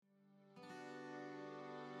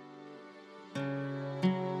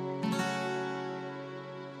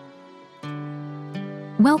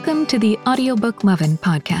Welcome to the Audiobook Lovin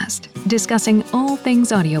podcast, discussing all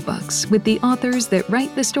things audiobooks with the authors that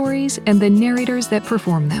write the stories and the narrators that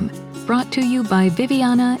perform them. Brought to you by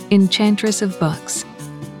Viviana, Enchantress of Books.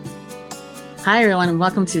 Hi, everyone, and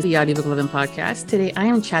welcome to the Audiobook Lovin podcast. Today, I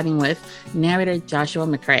am chatting with narrator Joshua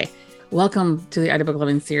Macrae. Welcome to the Audiobook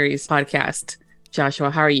Lovin series podcast.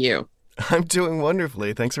 Joshua, how are you? I'm doing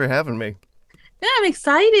wonderfully. Thanks for having me. Yeah, I'm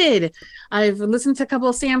excited. I've listened to a couple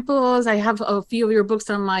of samples. I have a few of your books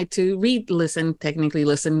on my technically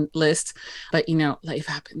listen list, but life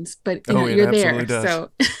happens. But you're there. Does. So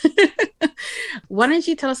why don't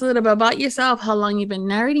you tell us a little bit about yourself, how long you've been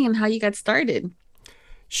narrating and how you got started?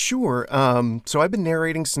 Sure. So I've been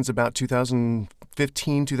narrating since about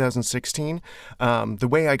 2015, 2016. The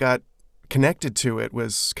way I got connected to it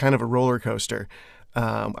was kind of a roller coaster.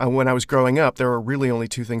 When I was growing up, there were really only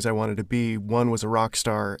two things I wanted to be. One was a rock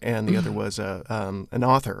star, and the other was an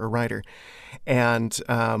author, a writer. And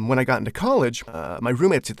when I got into college, my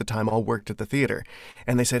roommates at the time all worked at the theater.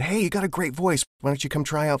 And they said, hey, you got a great voice. Why don't you come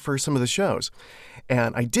try out for some of the shows?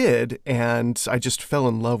 And I did, and I just fell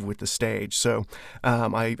in love with the stage. So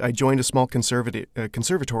I joined a small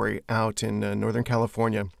conservatory out in Northern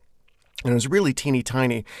California. And it was really teeny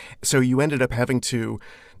tiny. So you ended up having to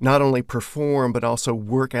not only perform, but also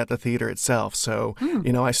work at the theater itself. So,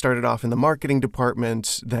 I started off in the marketing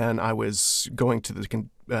department, then I was going to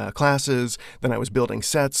the classes, then I was building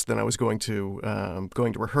sets, then I was going to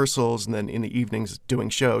rehearsals, and then in the evenings doing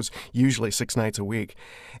shows, usually 6 nights a week.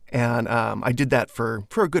 And I did that for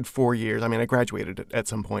a good 4 years. I mean, I graduated at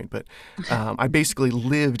some point, but I basically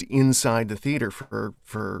lived inside the theater for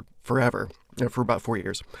forever. For about 4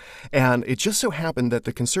 years. And it just so happened that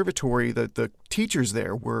the conservatory, the teachers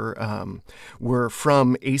there were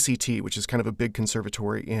from ACT, which is kind of a big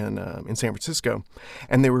conservatory in San Francisco.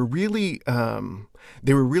 And they were really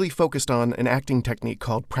focused on an acting technique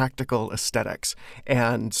called practical aesthetics,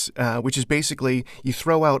 and which is basically you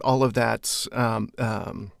throw out all of that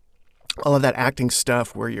acting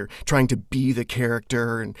stuff where you're trying to be the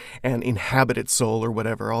character and inhabit its soul or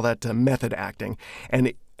whatever, all that method acting.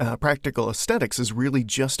 And practical aesthetics is really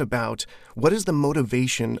just about what is the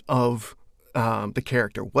motivation of the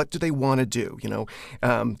character. What do they want to do?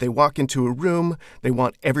 They walk into a room, they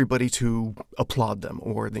want everybody to applaud them,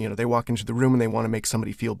 or they walk into the room and they want to make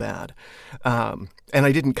somebody feel bad. And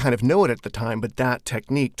I didn't kind of know it at the time, but that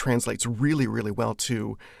technique translates really, really well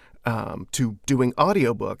to doing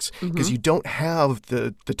audiobooks, because you don't have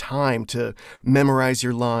the time to memorize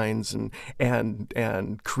your lines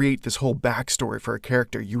and create this whole backstory for a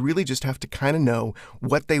character. You really just have to kind of know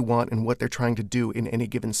what they want and what they're trying to do in any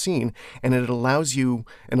given scene, and it allows you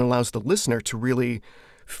and allows the listener to really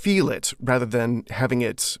feel it rather than having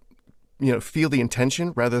it feel the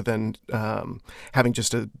intention rather than having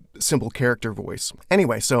just a simple character voice.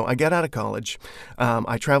 Anyway, so I get out of college.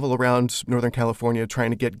 I travel around Northern California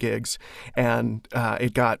trying to get gigs, and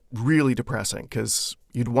it got really depressing because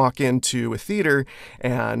you'd walk into a theater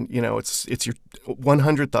and, it's your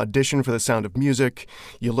 100th audition for The Sound of Music.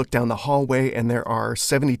 You look down the hallway and there are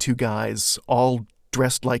 72 guys all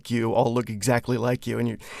dressed like you, all look exactly like you,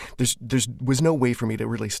 and there was no way for me to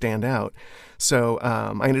really stand out. So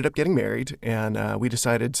I ended up getting married, and we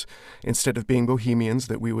decided, instead of being bohemians,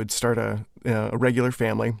 that we would start a regular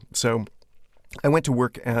family. So I went to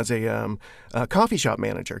work as a coffee shop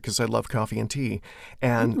manager because I love coffee and tea.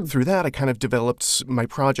 And through that, I kind of developed my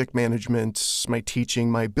project management, my teaching,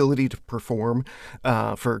 my ability to perform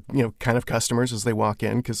for, kind of customers as they walk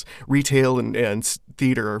in, because retail and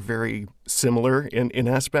theater are very similar in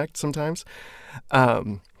aspect sometimes.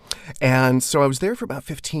 And so I was there for about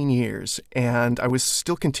 15 years, and I was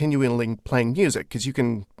still continually playing music, because you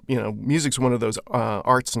can, music's one of those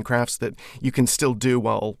arts and crafts that you can still do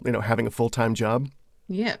while, having a full-time job.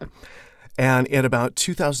 Yeah. And in about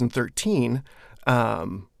 2013,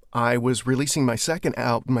 I was releasing my second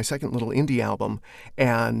little indie album,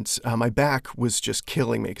 and my back was just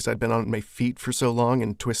killing me because I'd been on my feet for so long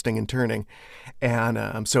and twisting and turning.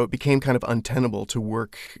 And so it became kind of untenable to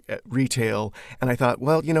work at retail. And I thought,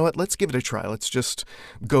 well, you know what, let's give it a try. Let's just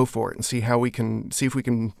go for it and see if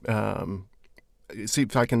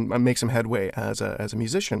I can make some headway as a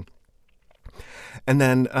musician. And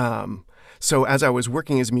then so as I was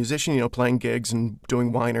working as a musician, playing gigs and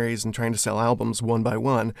doing wineries and trying to sell albums one by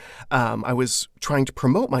one, I was trying to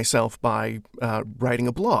promote myself by writing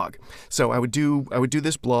a blog. So I would do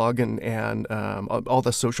this blog and all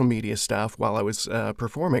the social media stuff while I was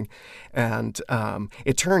performing, and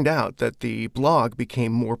it turned out that the blog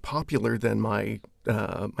became more popular than my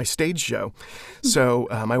stage show. So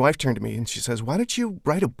my wife turned to me and she says, "Why don't you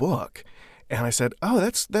write a book?" And I said, oh,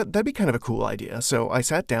 that'd be kind of a cool idea. So I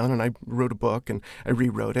sat down and I wrote a book, and I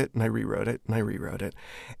rewrote it and I rewrote it and I rewrote it.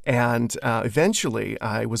 And eventually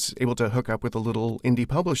I was able to hook up with a little indie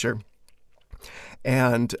publisher.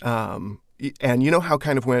 And you know how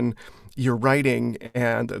kind of when you're writing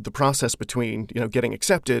and the process between, getting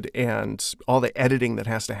accepted and all the editing that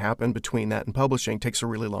has to happen between that and publishing takes a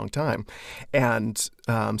really long time. And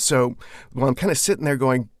so while I'm kind of sitting there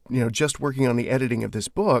going, just working on the editing of this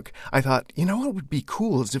book, I thought, what would be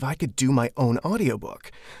cool is if I could do my own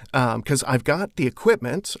audiobook. Because I've got the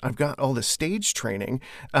equipment, I've got all the stage training.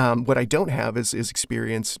 What I don't have is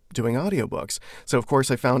experience doing audiobooks. So, of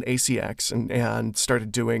course, I found ACX and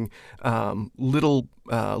started doing little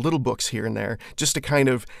books here and there just to kind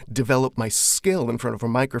of develop my skill in front of a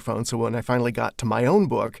microphone. So when I finally got to my own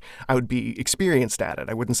book, I would be experienced at it.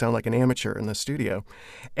 I wouldn't sound like an amateur in the studio.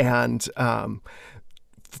 And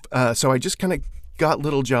so I just kind of got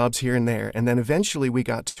little jobs here and there. And then eventually we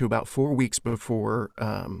got to about 4 weeks before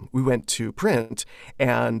we went to print,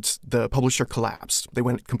 and the publisher collapsed. They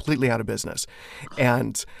went completely out of business.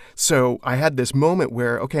 And so I had this moment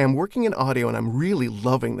where, okay, I'm working in audio and I'm really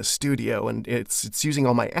loving the studio, and it's using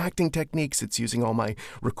all my acting techniques. It's using all my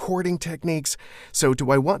recording techniques. So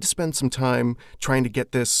do I want to spend some time trying to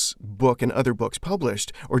get this book and other books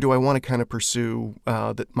published, or do I want to kind of pursue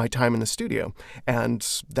my time in the studio? And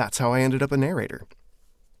that's how I ended up a narrator.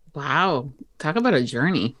 Wow. Talk about a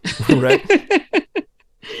journey. Right.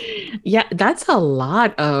 Yeah, that's a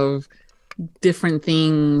lot of different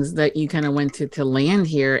things that you kind of went to land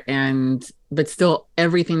here. But still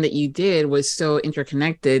everything that you did was so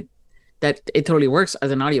interconnected that it totally works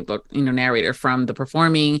as an audiobook, narrator, from the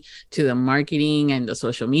performing to the marketing and the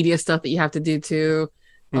social media stuff that you have to do too.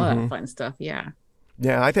 All that fun stuff. Yeah.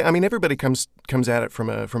 Yeah, I mean, everybody comes at it from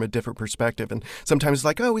a different perspective, and sometimes it's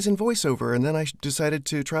like, oh, I was in voiceover, and then I decided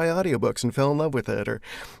to try audiobooks and fell in love with it, or,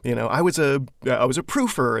 I was a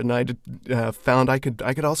proofer, and I found I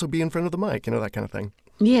could also be in front of the mic, that kind of thing.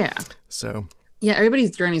 Yeah. So. Yeah,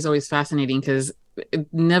 everybody's journey is always fascinating because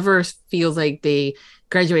it never feels like they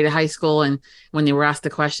graduated high school, and when they were asked the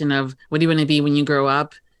question of what do you want to be when you grow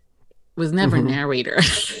up, was never narrator.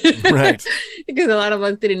 Right. Because a lot of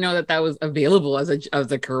us didn't know that was available as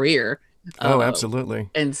a career. Oh, absolutely.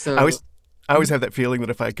 And so I always have that feeling that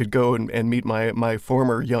if I could go and meet my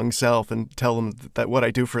former young self and tell him that what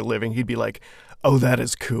I do for a living, he'd be like, oh, that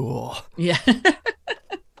is cool. Yeah.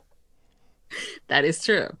 That is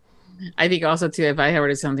true. I think also too, if I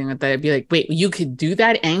heard something like that, I'd be like, wait, you could do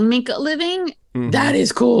that and make a living? That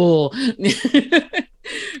is cool.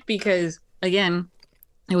 Because again,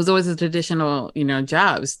 it was always the traditional,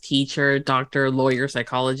 jobs: teacher, doctor, lawyer,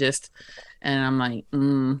 psychologist. And I'm like,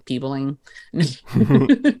 peopling.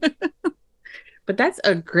 But that's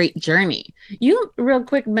a great journey. You real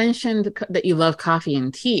quick mentioned that you love coffee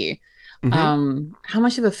and tea. How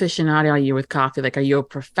much of an aficionado are you with coffee? Like, are you a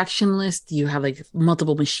perfectionist? Do you have like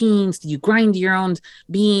multiple machines? Do you grind your own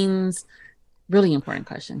beans? Really important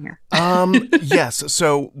question here. Yes.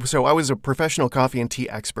 So I was a professional coffee and tea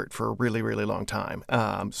expert for a really, really long time.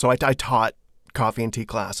 So I taught coffee and tea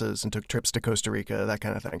classes and took trips to Costa Rica, that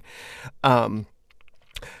kind of thing.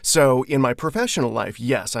 So in my professional life,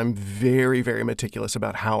 yes, I'm very, very meticulous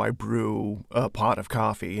about how I brew a pot of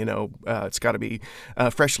coffee. It's got to be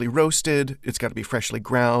freshly roasted. It's got to be freshly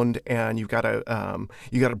ground, and you got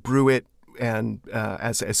to brew it. And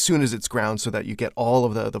as soon as it's ground, so that you get all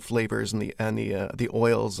of the flavors and the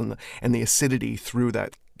oils and the acidity through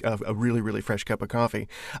that a really, really fresh cup of coffee.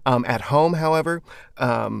 At home, however,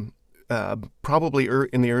 probably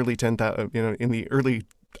in the early in the early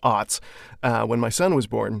aughts, when my son was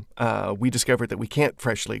born, we discovered that we can't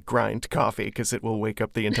freshly grind coffee because it will wake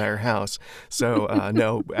up the entire house. So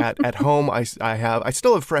no, at home I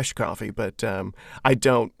still have fresh coffee, but I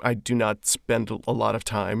do not spend a lot of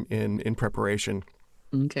time in preparation.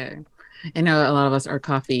 Okay. I know a lot of us are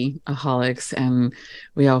coffee-aholics, and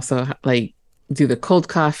we also like do the cold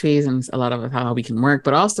coffees, and a lot of how we can work,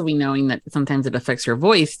 but also we knowing that sometimes it affects your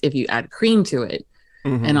voice if you add cream to it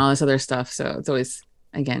and all this other stuff. So it's always,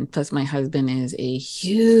 again, plus my husband is a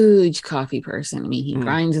huge coffee person. I mean, he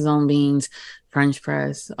grinds his own beans, French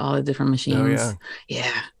press, all the different machines. Oh,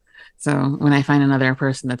 yeah. So when I find another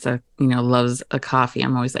person that's loves a coffee,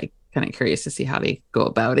 I'm always like kind of curious to see how they go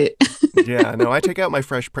about it. Yeah, no, I take out my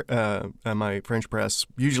my French press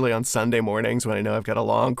usually on Sunday mornings when I know I've got a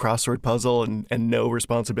long crossword puzzle and no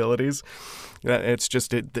responsibilities. It's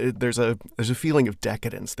just there's a feeling of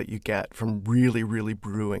decadence that you get from really, really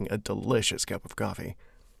brewing a delicious cup of coffee.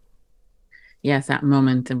 yes, that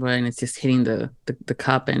moment when it's just hitting the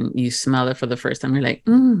cup and you smell it for the first time. You're like,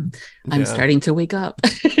 I'm starting to wake up.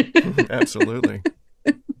 Absolutely.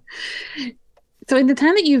 So in the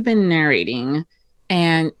time that you've been narrating,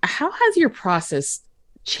 and how has your process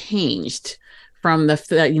changed from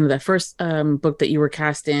the first book that you were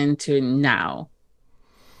cast in to now?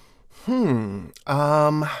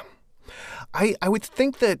 I would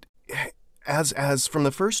think that as from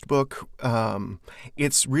the first book,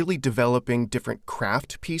 it's really developing different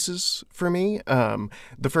craft pieces for me.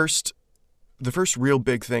 The first real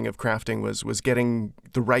big thing of crafting was getting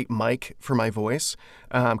the right mic for my voice,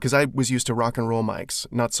 because I was used to rock and roll mics,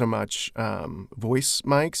 not so much voice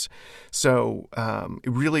mics. So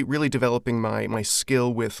really developing my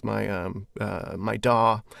skill with my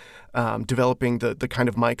DAW, developing the kind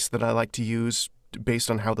of mics that I like to use based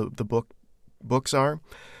on how the books are.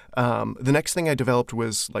 The next thing I developed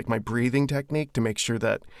was like my breathing technique to make sure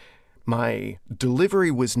that my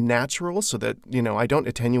delivery was natural, so that I don't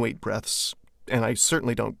attenuate breaths. And I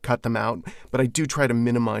certainly don't cut them out, but I do try to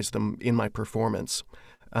minimize them in my performance.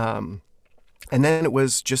 And then it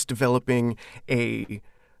was just developing a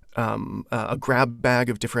grab bag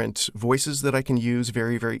of different voices that I can use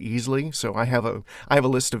very, very easily. So I have a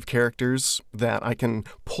list of characters that I can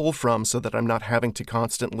pull from, so that I'm not having to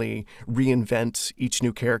constantly reinvent each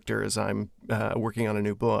new character as I'm working on a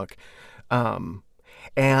new book.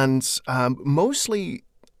 Mostly,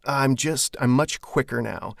 I'm much quicker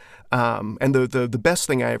now. And the best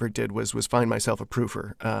thing I ever did was find myself a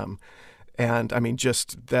proofer. And I mean,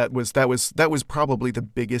 just that was probably the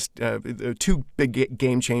biggest, two big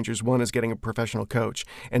game changers. One is getting a professional coach,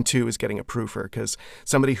 and two is getting a proofer, because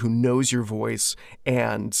somebody who knows your voice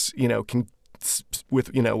and can,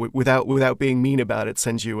 without being mean about it,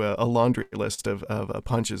 sends you a laundry list of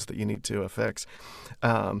punches that you need to fix.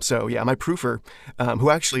 So yeah, my proofer, who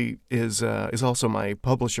actually is also my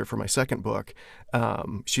publisher for my second book,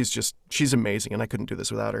 she's amazing, and I couldn't do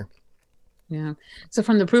this without her. Yeah. So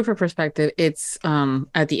from the proofer perspective, it's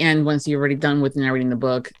at the end, once you're already done with narrating the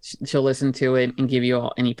book, she'll listen to it and give you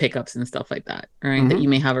any pickups and stuff like that, right? Mm-hmm. That you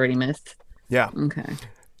may have already missed. Yeah. Okay.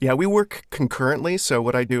 Yeah, we work concurrently. So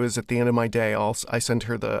what I do is, at the end of my day, I send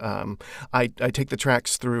her I take the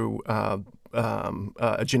tracks through a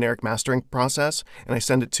generic mastering process, and I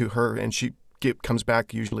send it to her, and she comes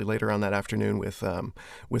back usually later on that afternoon with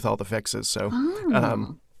all the fixes. So.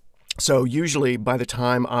 So usually by the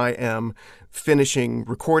time I am finishing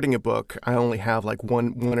recording a book, I only have like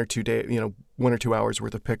one or 2 hours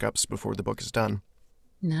worth of pickups before the book is done.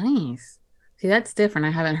 Nice. See, that's different.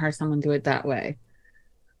 I haven't heard someone do it that way.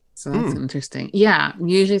 So that's interesting. Yeah.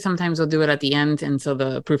 Usually sometimes they'll do it at the end. And so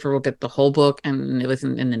the proofer will get the whole book and they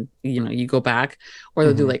listen, and then, you go back, or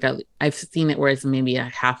they'll do like I've seen it where it's maybe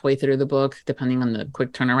halfway through the book, depending on the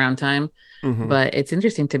quick turnaround time. But it's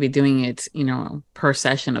interesting to be doing it, per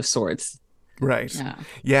session of sorts. Right.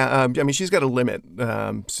 Yeah. I mean, she's got a limit.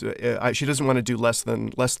 She doesn't want to do less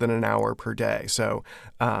than an hour per day. So,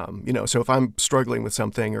 so if I'm struggling with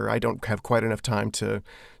something, or I don't have quite enough time to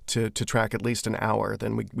track at least an hour,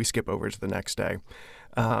 then we skip over to the next day.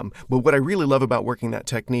 But what I really love about working that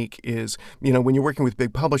technique is, when you're working with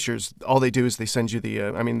big publishers, all they do is they send you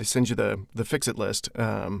the fix-it list,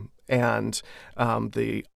 and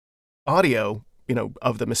the audio,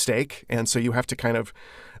 of the mistake. And so you have to kind of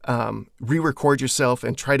re-record yourself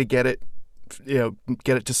and try to get it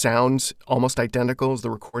to sound almost identical as the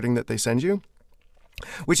recording that they send you,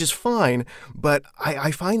 which is fine. But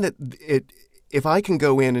I find that if I can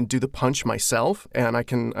go in and do the punch myself, and I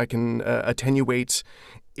can attenuate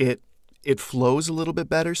it, it flows a little bit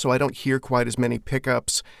better, so I don't hear quite as many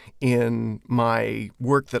pickups in my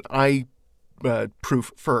work that I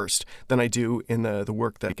proof first than I do in the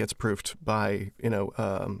work that gets proofed by a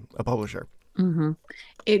publisher.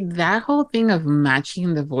 That whole thing of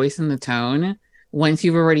matching the voice and the tone once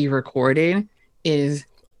you've already recorded is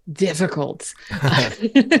difficult.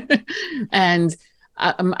 And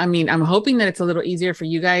I'm hoping that it's a little easier for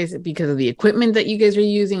you guys because of the equipment that you guys are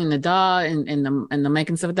using, and the DAW and the mic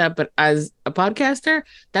and stuff like that. But as a podcaster,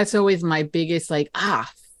 that's always my biggest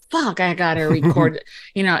fuck, I gotta record,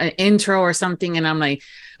 an intro or something. And I'm like,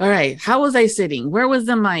 all right, how was I sitting? Where was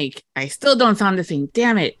the mic? I still don't sound the same.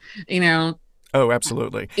 Damn it. Oh,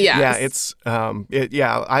 absolutely. Yeah. Yeah. It's,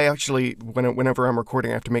 I actually, whenever I'm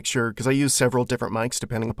recording, I have to make sure, because I use several different mics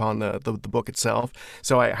depending upon the book itself.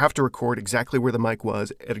 So I have to record exactly where the mic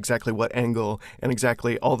was, at exactly what angle, and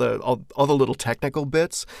exactly all the little technical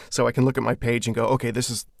bits. So I can look at my page and go, okay, this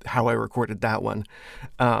is how I recorded that one.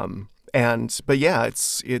 But yeah,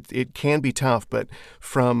 it can be tough. But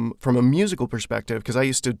from a musical perspective, because I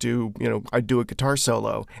used to do, I'd do a guitar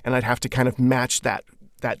solo and I'd have to kind of match that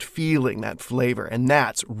feeling, that flavor, and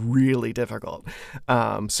that's really difficult.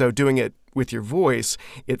 So doing it with your voice,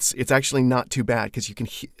 it's actually not too bad because you can.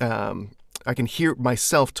 I can hear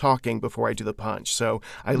myself talking before I do the punch, so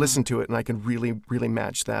I listen to it and I can really, really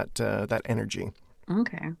match that energy.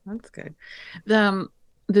 Okay, that's good.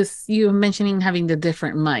 You mentioning having the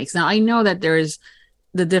different mics. Now I know that there's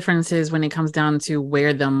the differences when it comes down to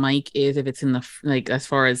where the mic is, if it's in the as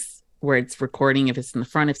far as where it's recording, if it's in the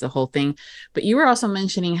front, if it's the whole thing. But you were also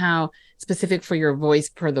mentioning how specific for your voice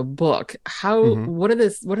per the book. What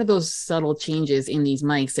are those subtle changes in these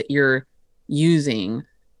mics that you're using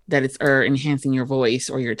that are enhancing your voice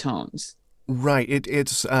or your tones? Right.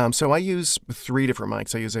 It's so I use 3 different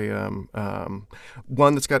mics. I use a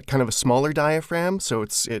one that's got kind of a smaller diaphragm, so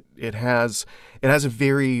it has a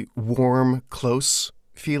very warm, close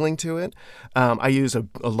feeling to it. I use a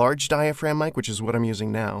large diaphragm mic, which is what I'm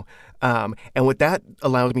using now. And what that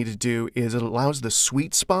allows me to do is it allows the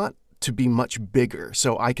sweet spot to be much bigger,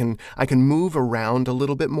 so I can move around a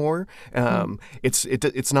little bit more.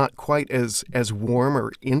 It's not quite as warm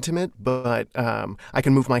or intimate, but I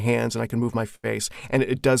can move my hands and I can move my face, and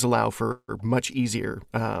it does allow for much easier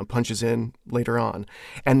punches in later on.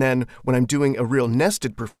 And then when I'm doing a real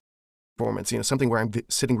nested performance, something where I'm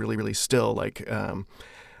sitting really, really still, like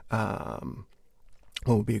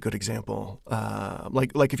what would be a good example?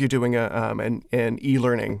 Like if you're doing an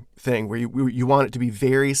e-learning thing where you want it to be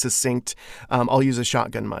very succinct, I'll use a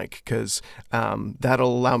shotgun mic because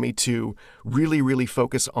that'll allow me to really, really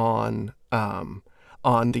focus on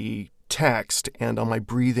the text and on my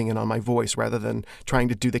breathing and on my voice rather than trying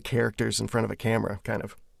to do the characters in front of a camera, kind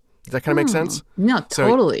of. Does that kind of make sense? No,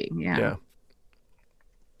 totally. So, yeah.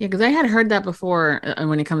 Yeah, because I had heard that before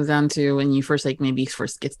when it comes down to when you first maybe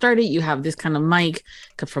first get started, you have this kind of mic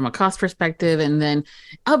from a cost perspective and then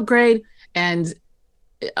upgrade. And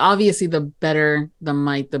obviously the better the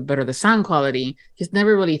mic, the better the sound quality. Just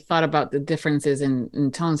never really thought about the differences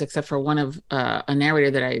in tones, except for one of a narrator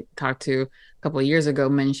that I talked to a couple of years ago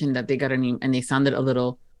mentioned that they got and they sounded a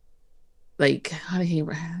little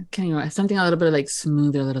something a little bit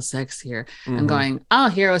smoother, a little sexier. I'm going,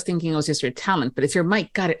 here I was thinking it was just your talent, but it's your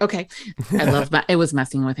mic. Got it. Okay. I love that. It was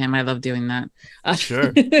messing with him. I love doing that.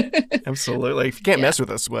 Sure. Absolutely. If you can't mess with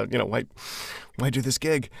us, well, why do this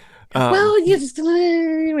gig? Relationships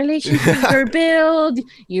are built.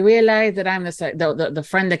 You realize that I'm the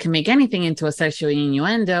friend that can make anything into a sexual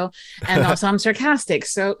innuendo, and also I'm sarcastic.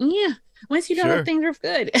 So yeah. Once you know that things are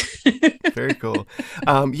good. Very cool.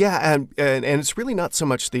 And it's really not so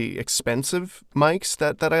much the expensive mics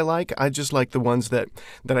that I like. I just like the ones that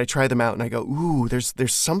I try them out and I go, ooh,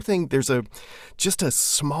 there's something, just a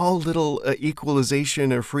small little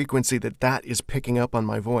equalization or frequency that is picking up on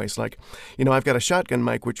my voice. Like, I've got a shotgun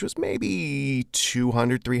mic, which was maybe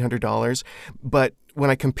 $200, $300. But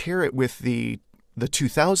when I compare it with the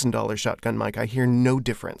 $2,000 shotgun mic, I hear no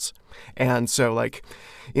difference. And so like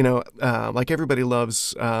everybody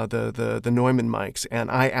loves the Neumann mics, and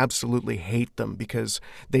I absolutely hate them because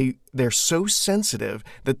they're so sensitive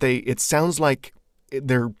that it sounds like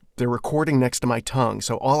they're recording next to my tongue.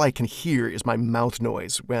 So all I can hear is my mouth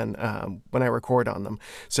noise when I record on them.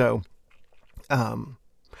 So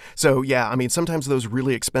yeah, I mean, sometimes those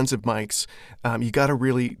really expensive mics, you got to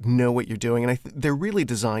really know what you're doing, and they're really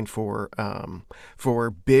designed for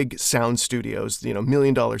big sound studios. $1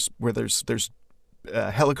 million where there's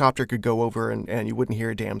a helicopter could go over and you wouldn't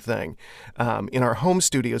hear a damn thing. In our home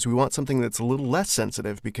studios, we want something that's a little less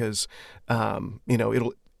sensitive because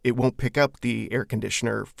it won't pick up the air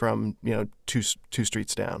conditioner from two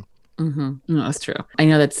streets down. No, that's true. I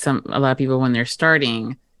know that a lot of people when they're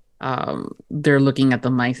starting, they're looking at the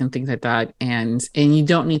mics and things like that, and you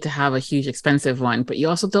don't need to have a huge expensive one, but you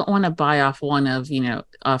also don't want to buy off one of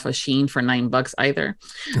off a Sheen for $9 either.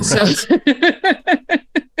 Right. So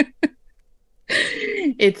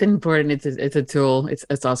it's important. It's a tool.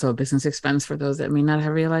 It's also a business expense for those that may not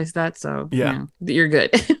have realized that. So yeah, you're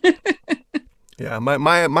good. Yeah,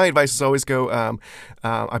 my advice is always go.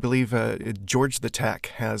 I believe George the Tech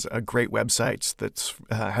has a great website that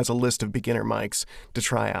has a list of beginner mics to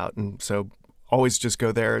try out, and so always just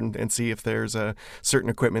go there and see if there's a certain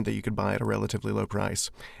equipment that you could buy at a relatively low price.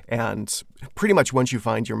 And pretty much once you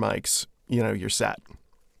find your mics, you're set.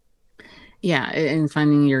 Yeah, and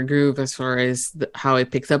finding your groove as far as how it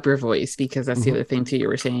picks up your voice, because that's the other thing too you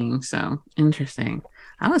were saying. So interesting.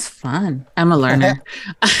 That was fun. I'm a learner.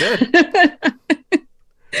 Good.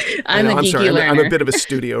 I'm sorry. I'm a bit of a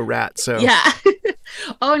studio rat. So yeah.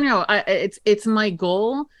 Oh no, it's my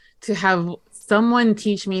goal to have someone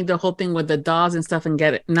teach me the whole thing with the dolls and stuff and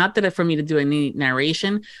get it. Not that for me to do any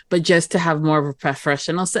narration, but just to have more of a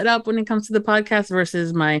professional setup when it comes to the podcast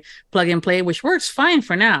versus my plug and play, which works fine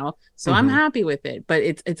for now. So I'm happy with it. But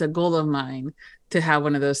it's a goal of mine to have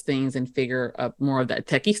one of those things and figure up more of that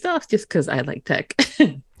techie stuff just because I like tech.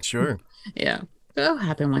 Sure. Yeah. It'll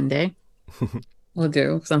happen one day. We'll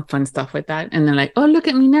do some fun stuff with that. And then like, oh, look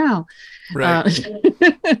at me now. Right.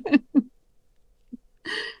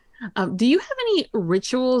 Do you have any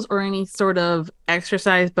rituals or any sort of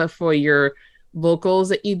exercise but for your vocals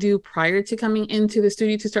that you do prior to coming into the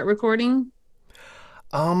studio to start recording?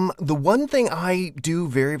 The one thing I do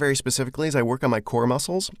very, very specifically is I work on my core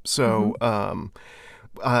muscles. So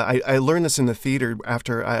I learned this in the theater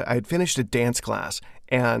after I'd finished a dance class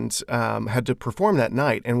and had to perform that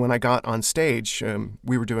night. And when I got on stage, I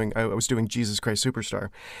was doing Jesus Christ Superstar.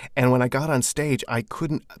 And when I got on stage, I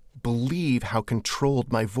couldn't believe how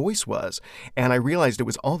controlled my voice was. And I realized it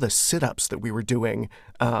was all the sit-ups that we were doing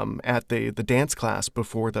at the dance class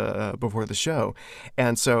before the show.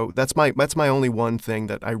 And so that's my only one thing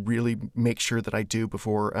that I really make sure that I do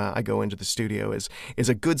before I go into the studio is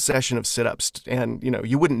a good session of sit-ups. And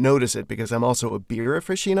you wouldn't notice it because I'm also a beer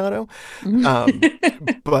aficionado.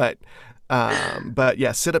 But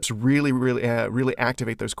yeah, sit-ups really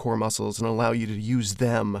activate those core muscles and allow you to use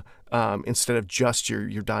them instead of just your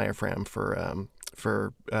diaphragm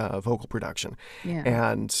for vocal production.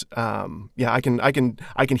 Yeah. And I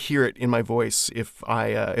can hear it in my voice if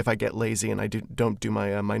I get lazy and I don't do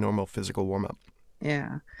my normal physical warm up.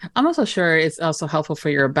 Yeah. I'm also sure it's also helpful for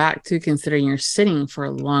your back too, considering you're sitting for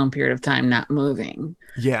a long period of time, not moving.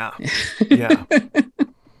 Yeah. Yeah.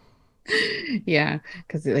 Yeah,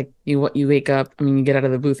 because like you wake up, you get out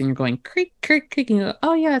of the booth and you're going creak, creak, creak, and you go,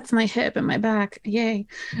 oh yeah, it's my hip and my back, yay.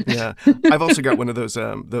 Yeah, I've also got one of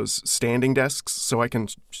those standing desks, so I can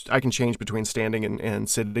change between standing and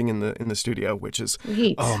sitting in the studio, which is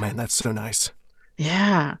Sweet. Oh man, that's so nice.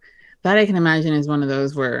 Yeah, that I can imagine is one of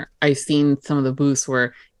those where I've seen some of the booths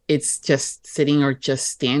where it's just sitting or just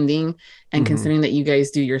standing, and considering that you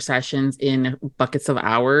guys do your sessions in buckets of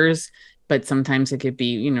hours. But sometimes it could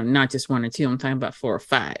be, not just 1 or 2. I'm talking about 4 or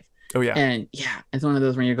 5. Oh, yeah. And yeah, it's one of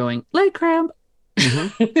those when you're going, leg cramp.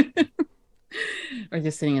 Or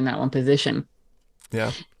just sitting in that one position.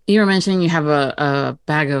 Yeah. You were mentioning you have a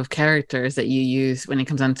bag of characters that you use when it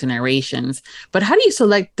comes down to narrations. But how do you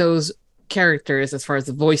select those characters as far as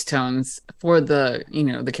the voice tones for the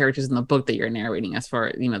characters in the book that you're narrating, as far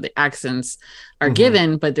as the accents are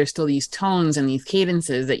given, but there's still these tones and these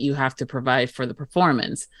cadences that you have to provide for the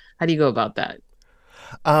performance? How do you go about that?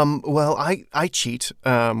 Well, I cheat.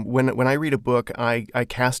 When I read a book, I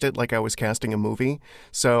cast it like I was casting a movie.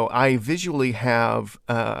 So I visually have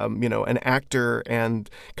an actor and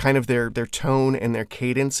kind of their tone and their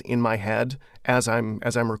cadence in my head as I'm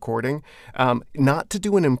recording. Not to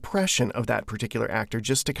do an impression of that particular actor,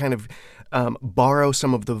 just to kind of borrow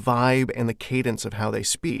some of the vibe and the cadence of how they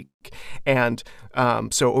speak. And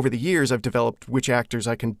so over the years, I've developed which actors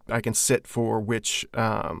I can sit for which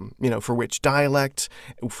for which dialect,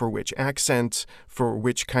 for which accent, for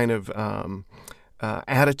which kind of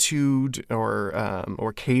attitude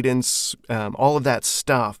or cadence, all of that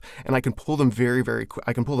stuff, and I can pull them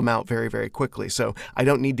I can pull them out very, very quickly. So I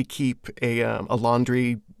don't need to keep a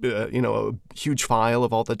laundry, a huge file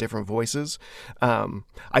of all the different voices.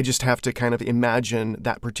 I just have to kind of imagine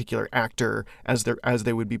that particular actor as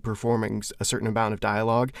they would be performing a certain amount of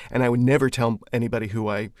dialogue, and I would never tell anybody who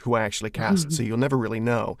I actually cast, so you'll never really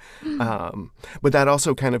know. But that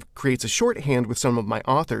also kind of creates a shorthand with some of my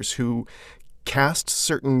authors who cast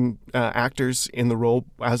certain actors in the role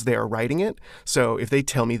as they are writing it. So if they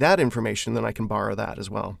tell me that information, then I can borrow that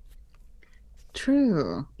as well.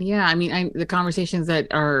 True. Yeah. The conversations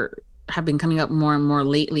that have been coming up more and more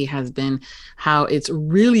lately has been how it's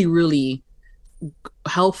really, really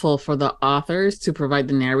helpful for the authors to provide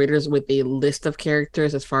the narrators with a list of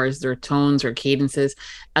characters as far as their tones or cadences,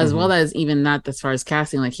 as well as even that as far as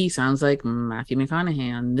casting. Like, he sounds like Matthew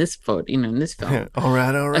McConaughey on this photo, in this film. All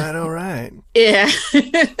right. Yeah.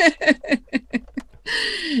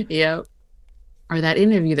 Yep. Or that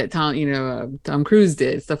interview that Tom Cruise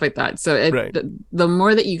did, stuff like that. So the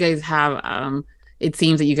more that you guys have, it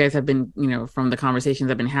seems that you guys have been, from the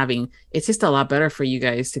conversations I've been having, it's just a lot better for you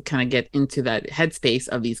guys to kind of get into that headspace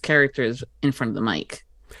of these characters in front of the mic.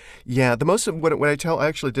 Yeah, the most of what I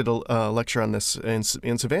actually did a lecture on this in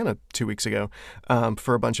Savannah 2 weeks ago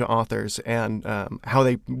for a bunch of authors, and how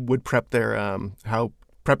they would prep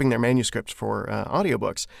prepping their manuscripts for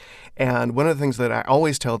audiobooks. And one of the things that I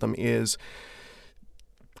always tell them is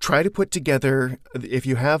try to put together, if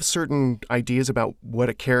you have certain ideas about what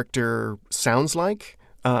a character sounds like,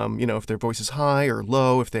 if their voice is high or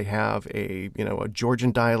low, if they have a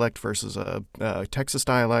Georgian dialect versus a Texas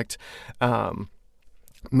dialect,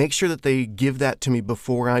 make sure that they give that to me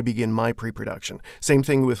before I begin my pre-production. Same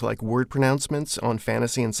thing with like word pronouncements on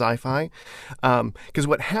fantasy and sci-fi. Because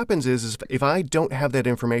what happens is if I don't have that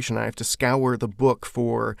information, I have to scour the book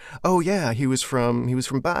for, oh yeah, he was from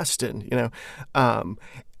Boston,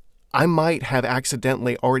 I might have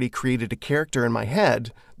accidentally already created a character in my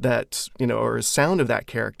head that, or a sound of that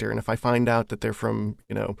character. And if I find out that they're from,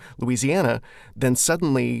 Louisiana, then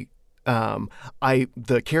suddenly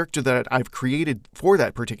the character that I've created for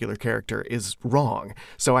that particular character is wrong.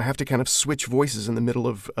 So I have to kind of switch voices in the middle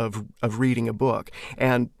of reading a book.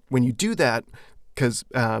 And when you do that, because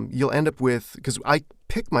you'll end up with, because I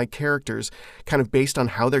pick my characters kind of based on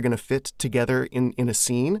how they're going to fit together in a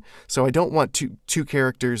scene. So I don't want two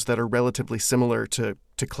characters that are relatively similar to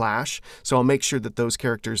clash. So I'll make sure that those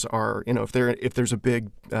characters are, if there's a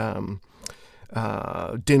big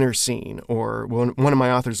dinner scene, or one of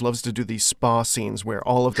my authors loves to do these spa scenes where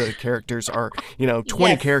all of the characters are, 20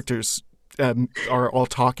 Yes. characters are all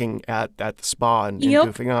talking at the spa and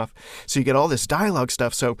goofing off. So you get all this dialogue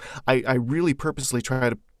stuff. So I really purposely try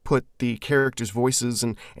to put the characters' voices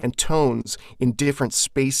and tones in different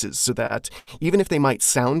spaces so that even if they might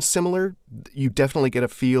sound similar, you definitely get a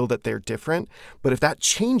feel that they're different. But if that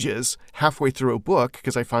changes halfway through a book,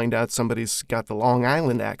 because I find out somebody's got the Long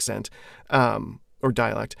Island accent or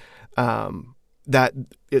dialect,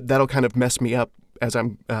 that'll kind of mess me up as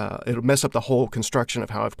it'll mess up the whole construction of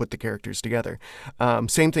how I've put the characters together.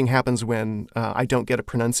 Same thing happens when I don't get a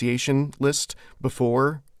pronunciation list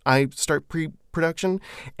before I start pre-production,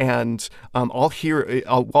 and I'll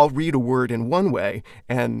read a word in one way,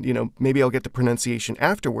 and maybe I'll get the pronunciation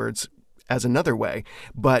afterwards as another way,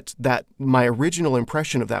 but that my original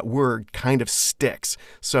impression of that word kind of sticks.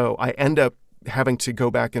 So I end up having to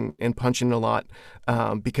go back and punch in a lot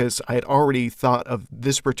because I had already thought of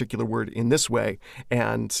this particular word in this way,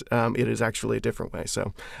 and it is actually a different way.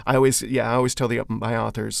 So I always tell my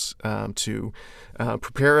authors to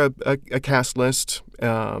prepare a cast list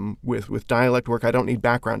with dialect work. I don't need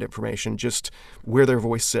background information, just where their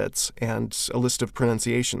voice sits, and a list of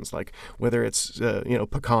pronunciations, like whether it's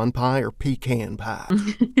pecan pie or pecan pie.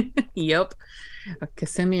 Yep.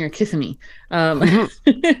 Kissimmee or Kissimmee.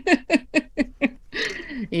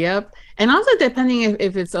 Yep. And also depending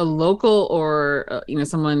if it's a local or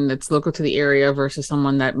someone that's local to the area versus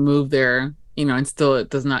someone that moved there, and still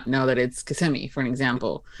does not know that it's Kissimmee, for an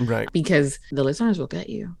example. Right. Because the listeners will get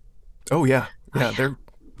you. Oh yeah. Yeah,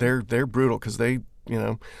 they're brutal because they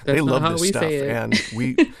That's love not this how we stuff, say it. and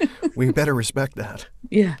we better respect that.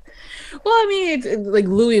 Yeah. Well, I mean, it's like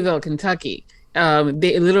Louisville, Kentucky.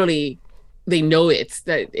 They know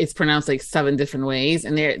that it's pronounced like 7 different ways,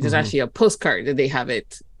 and there's actually a postcard that they have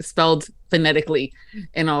it spelled phonetically,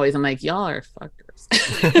 and always I'm like, y'all are fuckers.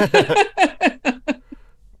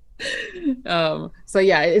 So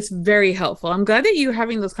yeah, it's very helpful. I'm glad that you're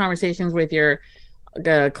having those conversations with your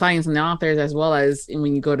clients and the authors, as well as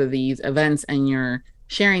when you go to these events and you're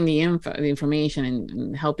sharing the information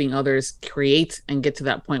and helping others create and get to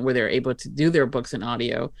that point where they're able to do their books in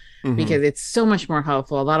audio, because it's so much more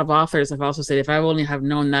helpful. A lot of authors have also said, if I only have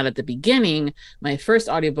known that at the beginning, my first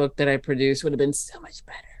audiobook that I produced would have been so much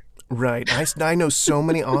better. Right. I know so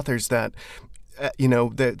many authors that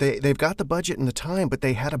they've got the budget and the time, but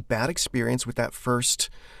they had a bad experience with that first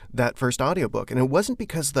audiobook. And it wasn't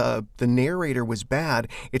because the narrator was bad.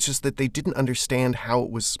 It's just that they didn't understand how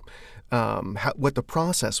it was, what the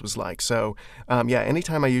process was like. So,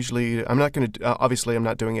 anytime I'm not going to, obviously I'm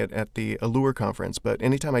not doing it at the Allure conference, but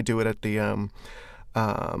anytime I do it at the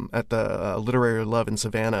Literary Love in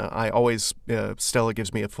Savannah, I always, Stella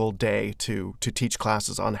gives me a full day to teach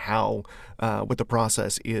classes on how, what the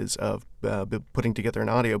process is of putting together an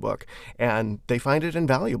audiobook. And they find it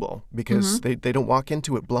invaluable because they don't walk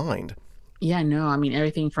into it blind. Yeah, no, I mean,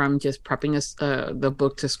 everything from just prepping the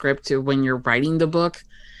book to script to when you're writing the book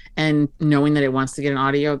and knowing that it wants to get an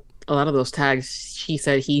audio, a lot of those tags, she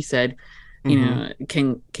said, he said,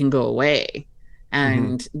 can go away.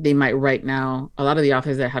 And they might write now, a lot of the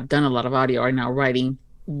authors that have done a lot of audio are now writing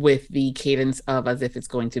with the cadence of as if it's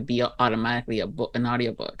going to be automatically an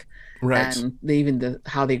audiobook. Right. And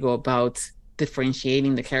how they go about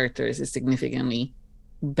differentiating the characters is significantly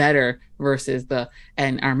better versus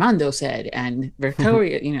and Armando said, and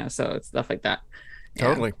Victoria, so it's stuff like that. Yeah.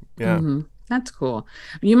 Totally. Yeah. That's cool.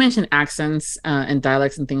 You mentioned accents and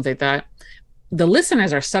dialects and things like that. The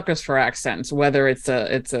listeners are suckers for accents, whether it's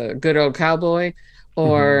a good old cowboy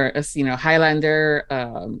or Highlander,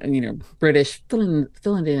 and British.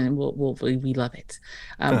 Fill it in, and we love it.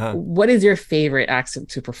 What is your favorite accent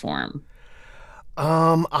to perform?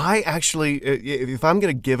 I actually, if I'm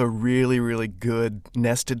going to give a really, really good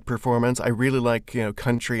nested performance, I really like,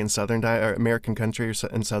 country and or American country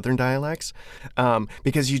and southern dialects,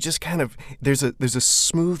 because you just kind of there's a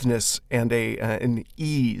smoothness and an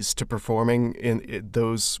ease to performing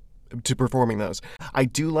those. I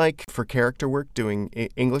do like for character work doing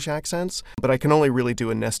English accents, but I can only really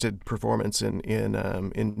do a nested performance in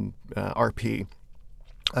RP.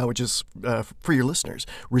 Which is, for your listeners,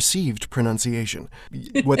 received pronunciation,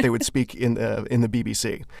 what they would speak in the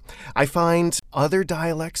BBC. I find other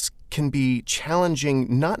dialects can be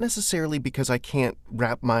challenging, not necessarily because I can't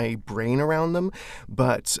wrap my brain around them,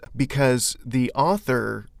 but because the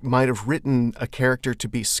author might have written a character to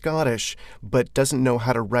be Scottish, but doesn't know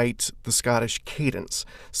how to write the Scottish cadence.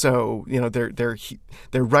 So,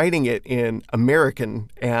 they're writing it in American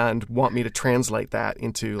and want me to translate that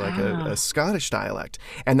into like a Scottish dialect.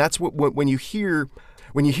 And that's when you hear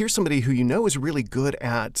somebody who is really good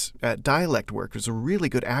at dialect work, is a really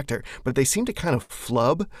good actor, but they seem to kind of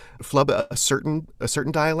flub a certain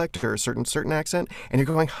dialect or a certain accent, and you're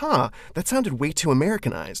going, that sounded way too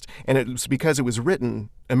Americanized. And it was because it was written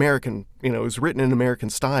American, it was written in American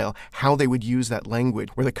style, how they would use that language,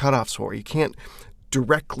 where the cutoffs were. You can't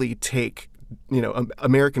directly take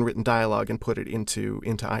American written dialogue and put it into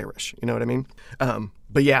Irish. You know what I mean?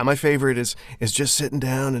 But yeah, my favorite is just sitting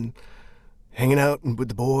down and hanging out with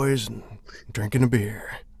the boys and drinking a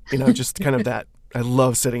beer, just kind of that. I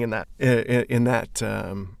love sitting in those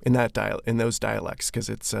dialects because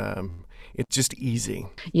it's just easy.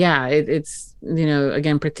 Yeah, it's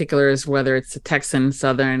again, particulars, whether it's a Texan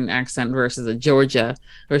Southern accent versus a Georgia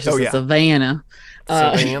versus a Savannah.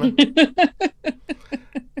 Savannah.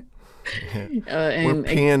 Where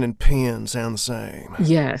pen and pen sound the same.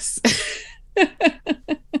 Yes.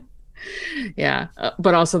 Yeah,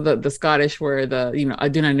 but also the Scottish, where I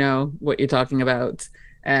do not know what you're talking about,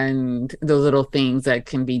 and those little things that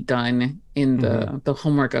can be done in the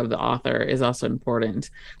homework of the author is also important.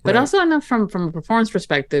 But also enough from a performance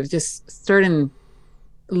perspective, just certain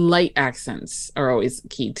light accents are always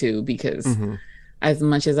key too, because as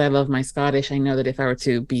much as I love my Scottish, I know that if I were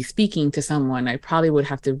to be speaking to someone, I probably would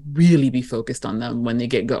have to really be focused on them when they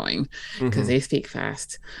get going, because they speak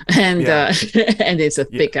fast and and it's a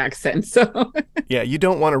thick accent. So yeah, you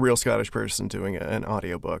don't want a real Scottish person doing an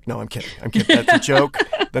audiobook. No, I'm kidding. That's a joke.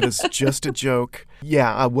 That is just a joke.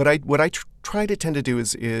 Yeah, what I try to tend to do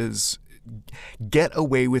is get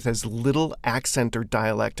away with as little accent or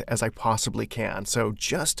dialect as I possibly can. So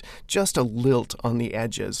just a lilt on the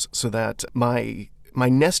edges, so that my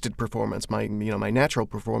nested performance, my natural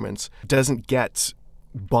performance, doesn't get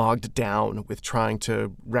bogged down with trying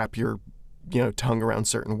to wrap your tongue around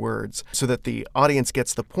certain words, so that the audience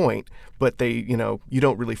gets the point, but they you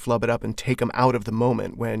don't really flub it up and take them out of the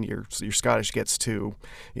moment when your Scottish gets to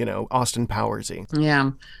Austin Powersy.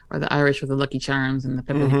 Yeah, or the Irish with the Lucky Charms and the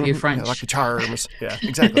French. Yeah, Lucky Charms. Yeah,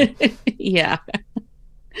 exactly. Yeah.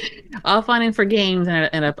 All fun and for games and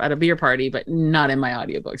at a beer party, but not in my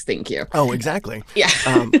audiobooks. Thank you. Oh, exactly. Yeah.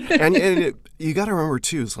 And you got to remember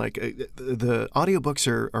too, it's like the audiobooks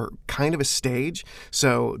are kind of a stage,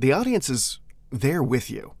 so the audience is there with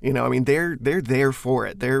you. They're there for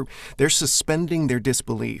it. They're suspending their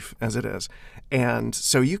disbelief as it is. And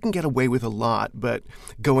so you can get away with a lot, but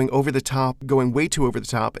going way too over the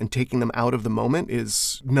top and taking them out of the moment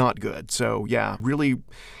is not good. So yeah, really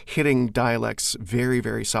hitting dialects very,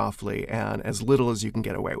 very softly and as little as you can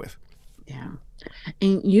get away with. Yeah.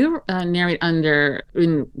 And you narrate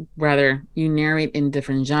you narrate in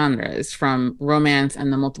different genres, from romance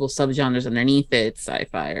and the multiple subgenres underneath it,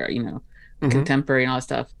 sci-fi or, contemporary and all that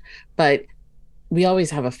stuff. But we always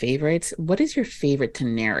have a favorite. What is your favorite to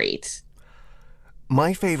narrate?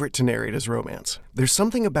 My favorite to narrate is romance. There's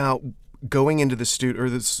something about going into the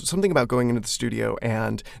studio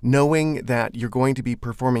and knowing that you're going to be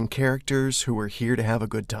performing characters who are here to have a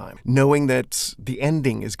good time, knowing that the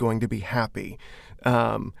ending is going to be happy,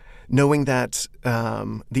 knowing that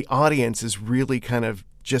the audience is really kind of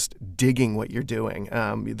just digging what you're doing.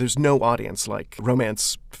 There's no audience like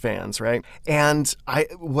romance fans, right? And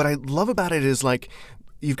what I love about it is, like,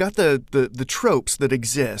 you've got the tropes that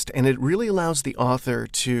exist, and it really allows the author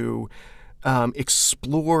to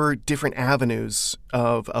explore different avenues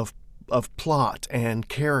of plot and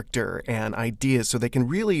character and ideas, so they can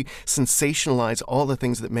really sensationalize all the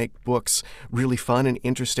things that make books really fun and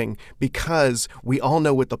interesting, because we all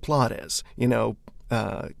know what the plot is.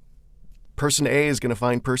 person A is going to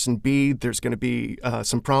find person B. There's going to be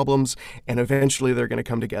some problems, and eventually they're going to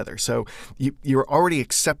come together. So you're already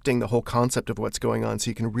accepting the whole concept of what's going on, so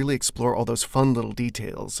you can really explore all those fun little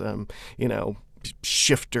details.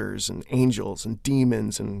 Shifters and angels and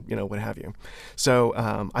demons and what have you. So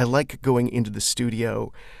I like going into the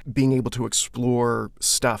studio, being able to explore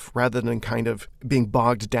stuff rather than kind of being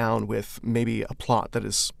bogged down with maybe a plot that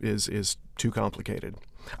is too complicated.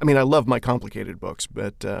 I mean, I love my complicated books,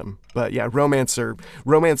 but yeah, romance.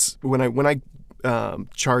 When I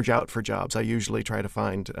charge out for jobs, I usually try to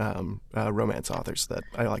find romance authors that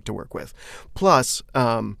I like to work with. Plus,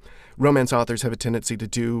 romance authors have a tendency to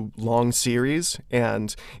do long series,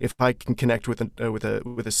 and if I can connect with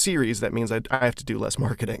a series, that means I have to do less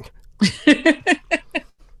marketing.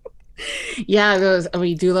 Yeah,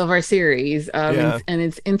 we do love our series, and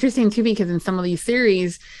it's interesting too because in some of these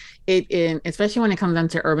series, especially when it comes down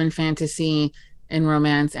to urban fantasy and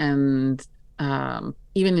romance, and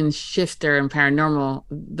even in Shifter and Paranormal,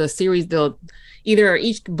 the series they'll either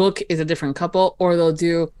each book is a different couple, or they'll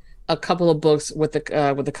do a couple of books with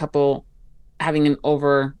the couple having a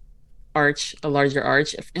larger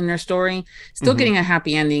arch in their story, still getting a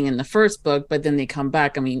happy ending in the first book, but then they come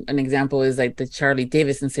back. I mean, an example is like the Charlie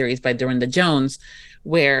Davison series by Dorinda Jones,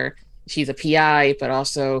 where she's a PI, but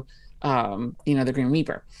also the Grim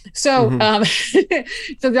Reaper. So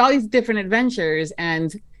so there are all these different adventures,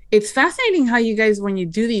 and it's fascinating how you guys, when you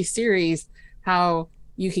do these series, how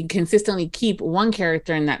you can consistently keep one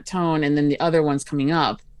character in that tone and then the other ones coming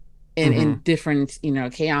up in different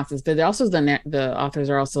chaoses. But also the authors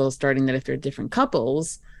are also starting that if there are different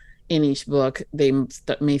couples in each book, they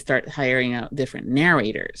may start hiring out different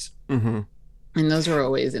narrators, and those are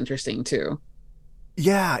always interesting too.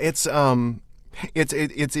 Yeah, it's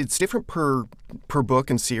different per book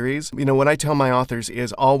and series. What I tell my authors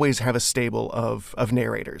is always have a stable of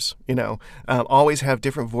narrators. Always have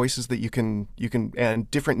different voices that you can and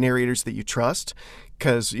different narrators that you trust.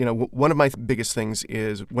 Because one of my biggest things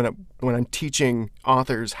is when I'm teaching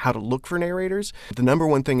authors how to look for narrators, the number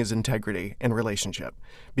one thing is integrity and relationship,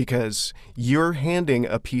 because you're handing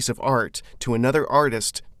a piece of art to another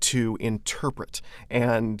artist to interpret,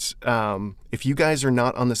 and if you guys are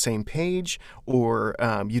not on the same page, or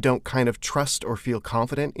you don't kind of trust or feel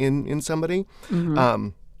confident in somebody,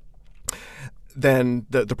 then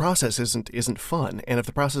the process isn't fun. And if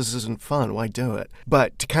the process isn't fun, why do it?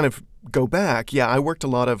 But to kind of go back, I worked a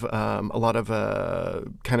lot of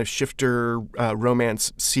kind of shifter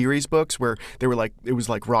romance series books where they were like, it was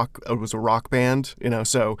like rock. It was a rock band,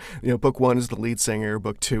 So book 1 is the lead singer,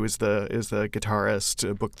 book 2 is the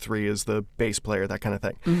guitarist, book 3 is the bass player, that kind of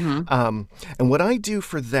thing. And what I do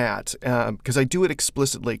for that, because I do it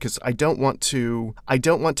explicitly, because I don't want to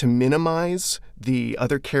minimize the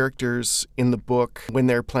other characters in the book when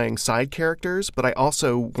they're playing side characters, but I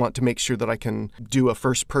also want to make sure that I can do a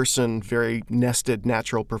first-person, very nested,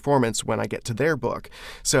 natural performance when I get to their book.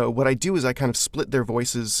 So what I do is I kind of split their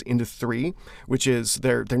voices into 3, which is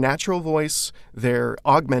their natural voice, their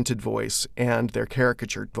augmented voice, and their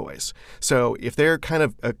caricatured voice. So if they're kind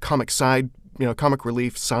of a comic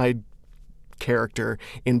relief side character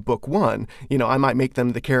in book 1, I might make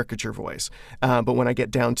them the caricature voice. But when I get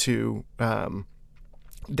down to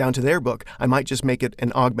their book, I might just make it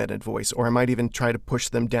an augmented voice, or I might even try to push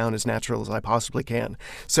them down as natural as I possibly can.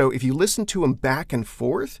 So if you listen to them back and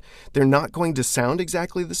forth, they're not going to sound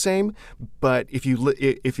exactly the same, but if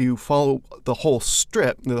you follow the whole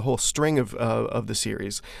string of the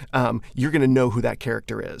series, you're going to know who that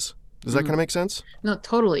character is. Does that kind of make sense? No,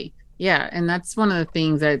 totally. Yeah, and that's one of the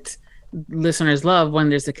things that listeners love, when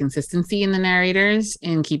there's a consistency in the narrators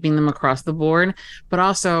and keeping them across the board, but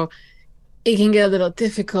also it can get a little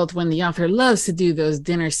difficult when the author loves to do those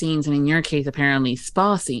dinner scenes, and in your case, apparently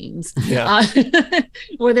spa scenes,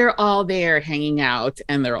 where they're all there hanging out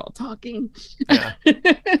and they're all talking. I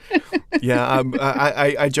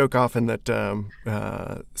joke often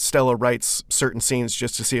that Stella writes certain scenes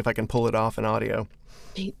just to see if I can pull it off in audio.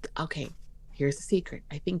 Okay, here's the secret.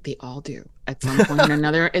 I think they all do at some point or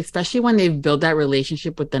another, especially when they've built that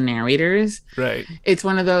relationship with the narrators. Right. It's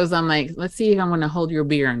one of those, I'm like, let's see if I'm going to hold your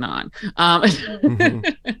beer or not. And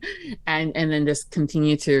then just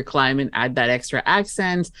continue to climb and add that extra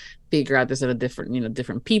accent, figure out there's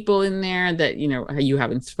different people in there that, you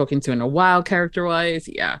haven't spoken to in a while character-wise.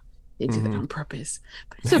 Yeah, they do that on purpose.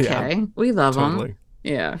 But it's okay. We love them.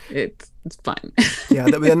 Yeah, it's fun. Yeah,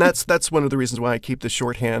 and that's one of the reasons why I keep the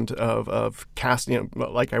shorthand of casting.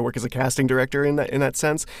 Like I work as a casting director in that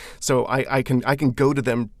sense, so I can go to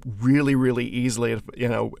them really easily.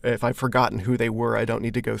 If I've forgotten who they were, I don't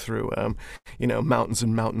need to go through mountains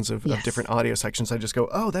and mountains of different audio sections. I just go,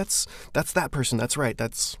 oh, that's that person. That's right.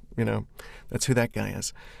 That's who that guy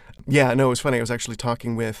is. Yeah, no, it was funny. I was actually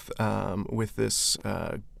talking with this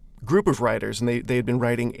group of writers, and they had been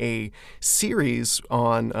writing a series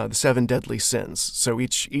on the seven deadly sins. So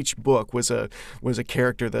each book was a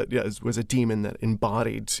character that was a demon that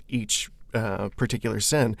embodied each particular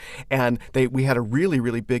sin, and we had a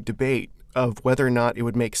really big debate of whether or not it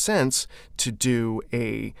would make sense to do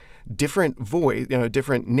a different voice, a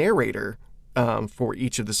different narrator for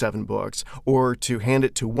each of the 7 books, or to hand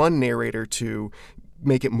it to one narrator to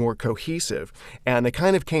make it more cohesive. And they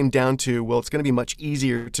kind of came down to, well, it's going to be much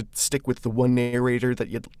easier to stick with the one narrator that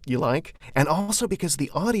you like, and also because the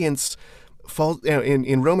audience falls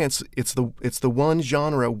in romance, it's the one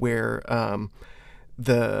genre where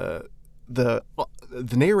the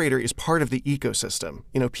narrator is part of the ecosystem.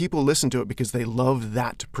 People listen to it because they love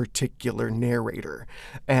that particular narrator,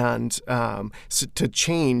 and so to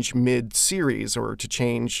change mid-series or to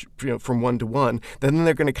change from one to one, then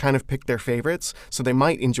they're going to kind of pick their favorites. So they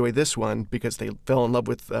might enjoy this one because they fell in love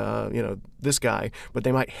with this guy, but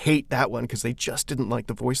they might hate that one because they just didn't like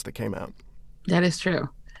the voice that came out. That is true.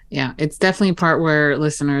 Yeah, it's definitely a part where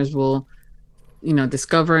listeners will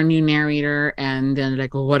discover a new narrator, and then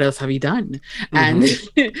like, well, what else have you done?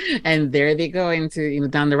 Mm-hmm. And there they go into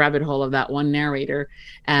down the rabbit hole of that one narrator,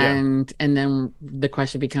 and then the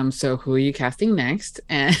question becomes, so who are you casting next?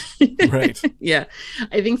 And right. Yeah,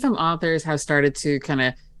 I think some authors have started to kind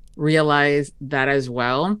of realize that as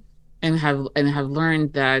well, and have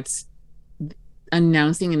learned that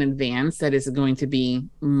announcing in advance that it's going to be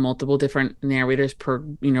multiple different narrators per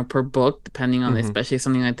book, depending on especially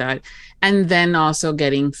something like that, and then also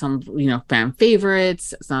getting some fan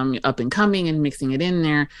favorites, some up and coming, and mixing it in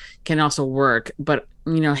there can also work. But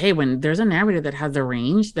hey, when there's a narrator that has the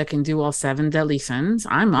range that can do all 7 deadly sins,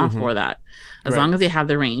 I'm all for that, as long as they have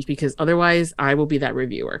the range, because otherwise I will be that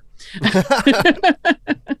reviewer.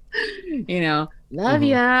 Love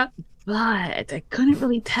ya, but I couldn't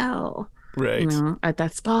really tell. Right. At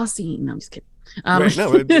that spa scene. No, I'm just kidding. Right.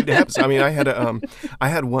 No, it happens. I mean, I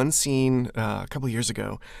had one scene a couple of years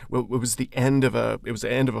ago. Well, it was the end of a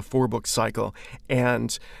 4-book cycle,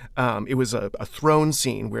 and it was a throne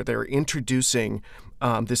scene where they're introducing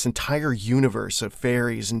this entire universe of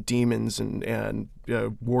fairies and demons and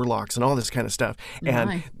warlocks and all this kind of stuff.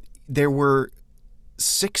 And there were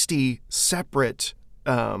 60 separate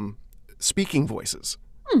speaking voices.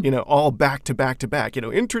 All back to back to back,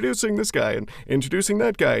 introducing this guy and introducing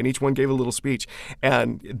that guy, and each one gave a little speech,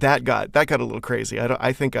 and that got a little crazy.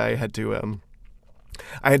 I think I had to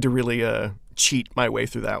really cheat my way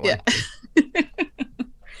through that one. Yeah.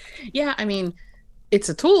 Yeah, I mean, it's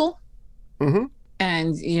a tool, and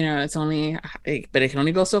it's only, but it can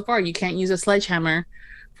only go so far. You can't use a sledgehammer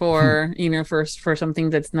for for something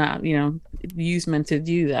that's not used meant to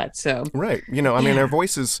do that. So right, I mean, our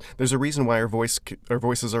voices, there's a reason why our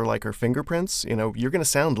voices are like our fingerprints. You're going to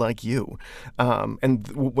sound like you, and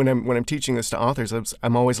when I'm teaching this to authors,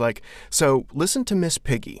 I'm always like, so listen to Miss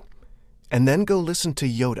Piggy and then go listen to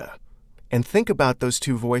Yoda and think about those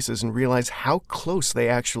two voices and realize how close they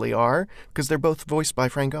actually are, because they're both voiced by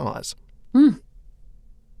Frank Oz.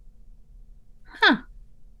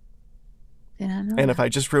 And if I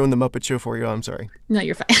just ruined the Muppet Show for you, I'm sorry. No,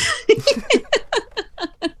 you're fine.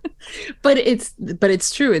 But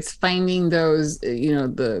it's true. It's finding those,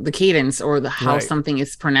 the cadence, or the how something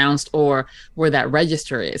is pronounced, or where that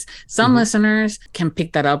register is. Some listeners can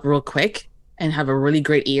pick that up real quick and have a really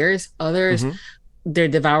great ears. Others, they're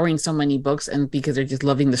devouring so many books, and because they're just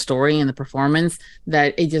loving the story and the performance,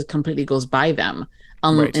 that it just completely goes by them.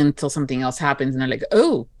 Until something else happens, and they're like,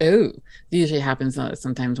 oh. It usually happens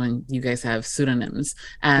sometimes when you guys have pseudonyms,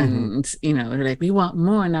 and they're like, we want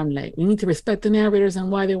more, and I'm like, we need to respect the narrators and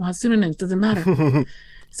why they want pseudonyms. Doesn't matter.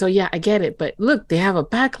 So yeah, I get it, but look, they have a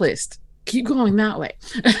backlist. Keep going that way.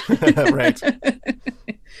 Right.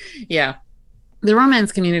 Yeah. The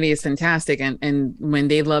romance community is fantastic, and when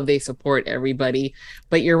they love, they support everybody.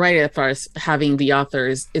 But you're right, as far as having the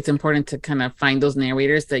authors, it's important to kind of find those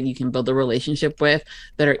narrators that you can build a relationship with,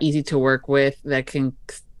 that are easy to work with, that can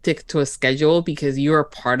stick to a schedule, because you're a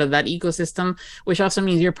part of that ecosystem, which also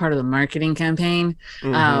means you're part of the marketing campaign.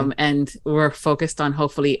 And we're focused on,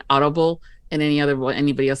 hopefully, Audible and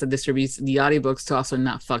anybody else that distributes the audiobooks to also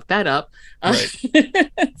not fuck that up. Right.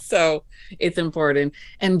 So it's important.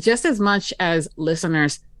 And just as much as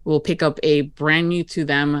listeners will pick up a brand new to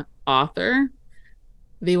them author,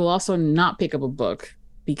 they will also not pick up a book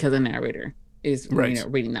because a narrator is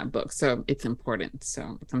reading that book. So it's important.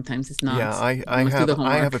 So sometimes it's not. Yeah, I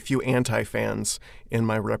have a few anti-fans in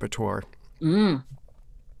my repertoire.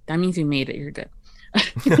 That means you made it. You're good.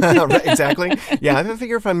 Right, exactly. Yeah, I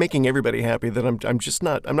figure if I'm making everybody happy, that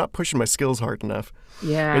I'm not pushing my skills hard enough.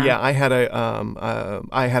 Yeah. But yeah, I had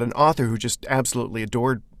an author who just absolutely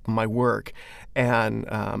adored my work, and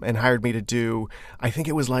hired me to do, I think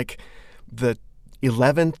it was like the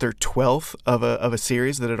 11th or 12th of a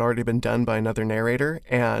series that had already been done by another narrator,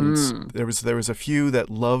 and there was a few that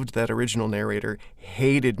loved that original narrator,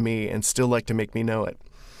 hated me, and still like to make me know it.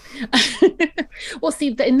 Well, see,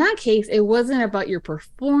 in that case, it wasn't about your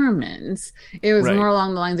performance. It was more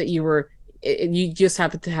along the lines that you just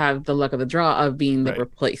happened to have the luck of the draw of being the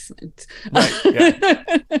replacement.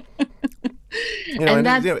 Right. Yeah. And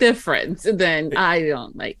that's different than I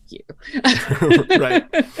don't like you. Right.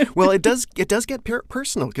 Well, it does get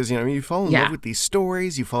personal because you fall in love with these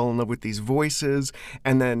stories, you fall in love with these voices,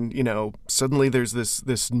 and then suddenly there's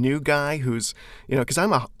this new guy who's because I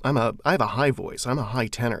have a high voice, I'm a high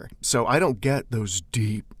tenor, so I don't get those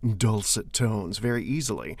deep dulcet tones very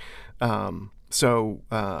easily. I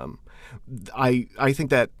think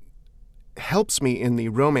that helps me in the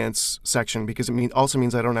romance section because it also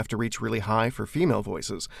means I don't have to reach really high for female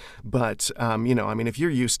voices. But if you're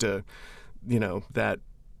used to that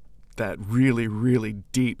really, really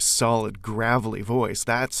deep, solid, gravelly voice,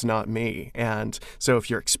 that's not me. And so if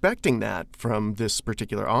you're expecting that from this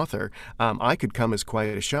particular author, I could come as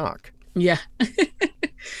quite a shock. Yeah.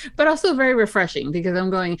 But also very refreshing because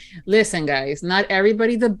I'm going, listen, guys, not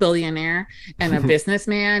everybody's a billionaire and a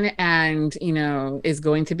businessman and, is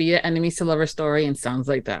going to be an enemies to lover story and sounds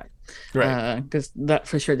like that. Right. Because that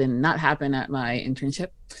for sure did not happen at my internship.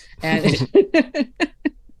 And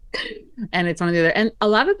and it's one of the other, and a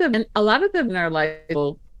lot of them are like,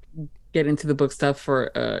 will get into the book stuff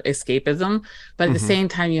for escapism, but at the same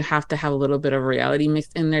time you have to have a little bit of reality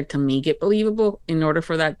mixed in there to make it believable in order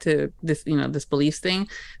for that to this beliefs thing.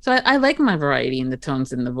 So I like my variety in the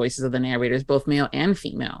tones and the voices of the narrators, both male and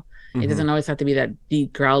female. It doesn't always have to be that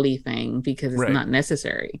deep growly thing because it's not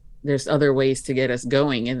necessary. There's other ways to get us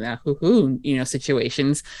going in the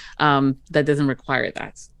situations that doesn't require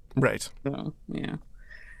that. Right. So yeah.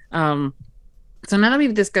 So now that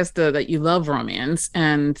we've discussed that you love romance,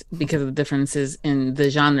 and because of the differences in the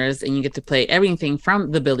genres, and you get to play everything from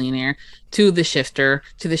the billionaire to the shifter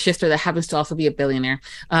that happens to also be a billionaire.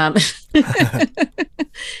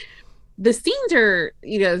 The scenes are,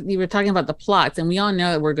 you were talking about the plots, and we all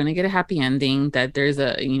know that we're going to get a happy ending, that there's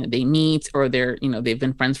they meet or they're, they've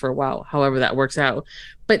been friends for a while, however that works out.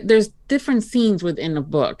 But there's different scenes within a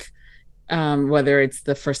book. Whether it's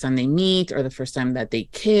the first time they meet or the first time that they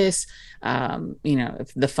kiss,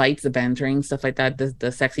 if the fights, the bantering, stuff like that,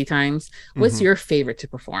 the sexy times. What's your favorite to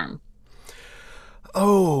perform?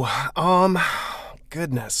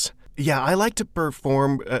 Goodness. Yeah, I like to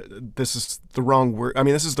perform, this is the wrong word. I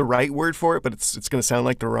mean, this is the right word for it, but it's going to sound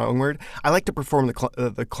like the wrong word. I like to perform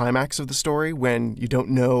the climax of the story when you don't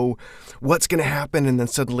know what's going to happen and then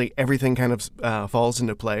suddenly everything kind of falls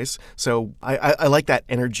into place. So I like that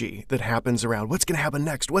energy that happens around what's going to happen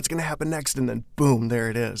next, and then boom, there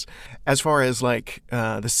it is. As far as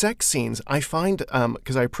the sex scenes, I find,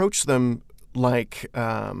 because I approach them like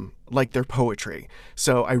their poetry.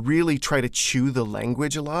 So I really try to chew the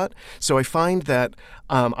language a lot. So I find that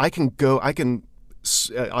I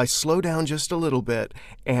slow down just a little bit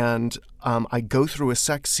and I go through a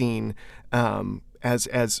sex scene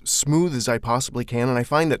as smooth as I possibly can. And I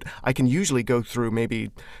find that I can usually go through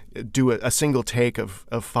do a single take of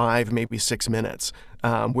 5, maybe 6 minutes.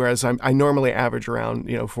 Whereas I normally average around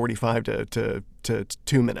 45 to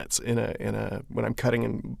 2 minutes in a when I'm cutting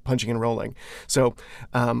and punching and rolling. So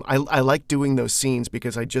I like doing those scenes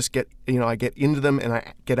because I just get I get into them and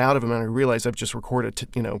I get out of them and I realize I've just recorded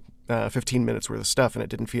 15 minutes worth of stuff and it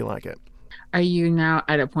didn't feel like it. Are you now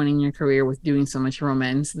at a point in your career with doing so much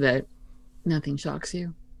romance that nothing shocks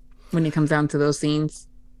you when it comes down to those scenes?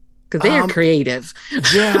 Because they are creative.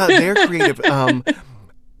 Yeah, they're creative.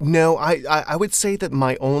 No, I would say that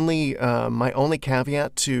my only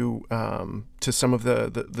caveat to some of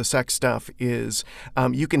the sex stuff is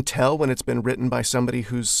you can tell when it's been written by somebody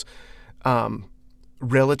who's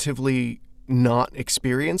relatively not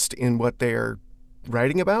experienced in what they're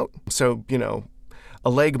writing about. So a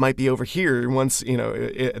leg might be over here once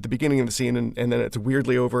at the beginning of the scene, and then it's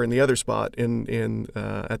weirdly over in the other spot in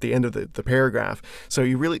at the end of the paragraph. So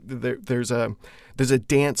you really there's a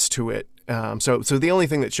dance to it. So the only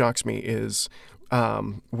thing that shocks me is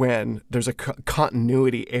when there's a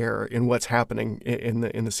continuity error in what's happening in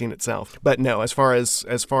the scene itself. But no, as far as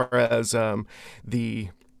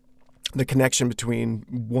the connection between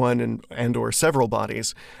one and or several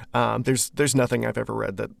bodies, there's nothing I've ever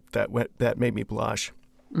read that made me blush.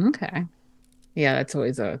 Okay. Yeah, that's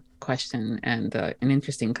always a question and an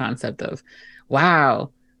interesting concept of,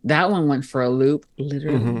 wow, that one went for a loop,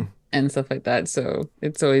 literally, and stuff like that. So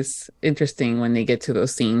it's always interesting when they get to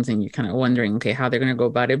those scenes and you're kind of wondering, okay, how they're going to go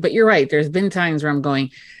about it. But you're right. There's been times where I'm going,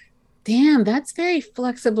 damn, that's very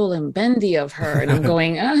flexible and bendy of her. And I'm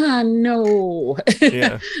going, no.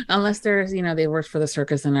 Yeah. Unless there's, they worked for the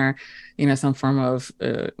circus and are, some form of,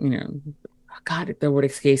 God, the word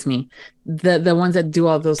escapes me. The ones that do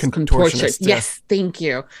all those contortions. Yes, thank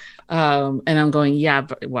you. And I'm going, yeah,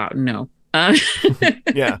 but wow, no.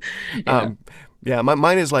 Yeah. Yeah,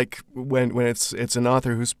 mine is like when it's an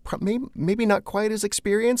author who's maybe not quite as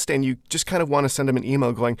experienced, and you just kind of want to send them an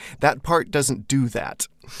email going, that part doesn't do that.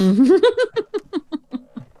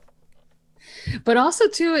 But also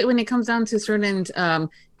too, when it comes down to certain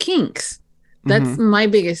kinks, that's my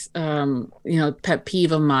biggest pet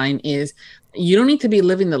peeve of mine is you don't need to be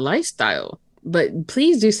living the lifestyle, but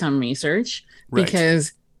please do some research,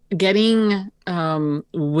 because getting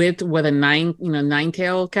whipped with a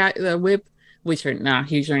nine-tail cat whip, which are not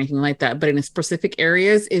huge or anything like that, but in specific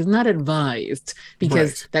areas is not advised,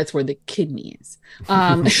 because that's where the kidney is.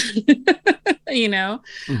 And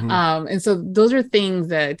so those are things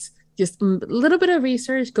that just a little bit of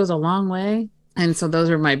research goes a long way. And so those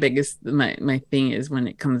are my biggest, my thing is when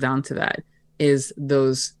it comes down to that, is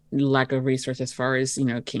those lack of research as far as,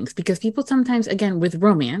 kinks, because people sometimes, again, with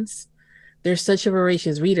romance, they're such a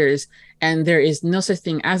voracious readers, and there is no such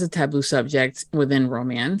thing as a taboo subject within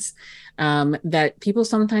romance, that people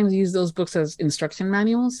sometimes use those books as instruction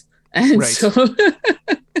manuals. And so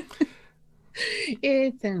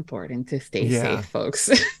it's important to stay safe, folks.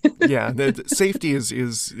 Yeah, the safety is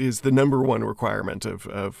the number one requirement of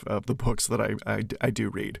the books that I do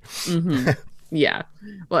read. Yeah.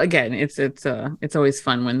 Well, again, it's always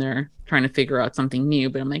fun when they're trying to figure out something new,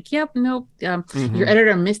 but I'm like, yep, nope. Your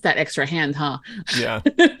editor missed that extra hand, huh? Yeah.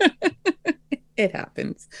 It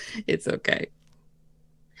happens. It's okay.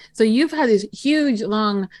 So you've had this huge,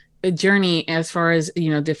 long journey as far as,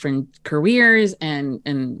 different careers and,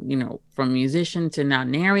 from musician to now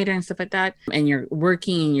narrator and stuff like that. And you're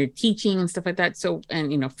working and you're teaching and stuff like that. So,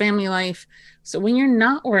 and, family life. So when you're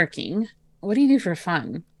not working, what do you do for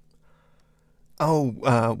fun? Oh,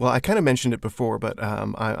 well, I kind of mentioned it before, but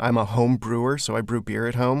I'm a home brewer, so I brew beer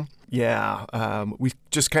at home. Yeah, we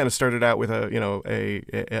just kind of started out with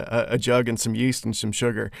a jug and some yeast and some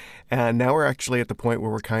sugar, and now we're actually at the point where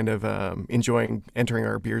we're kind of enjoying entering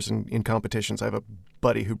our beers in competitions. I have a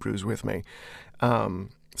buddy who brews with me,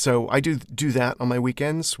 so I do that on my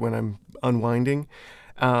weekends when I'm unwinding.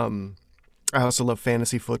 I also love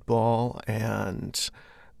fantasy football, and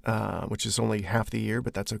which is only half the year,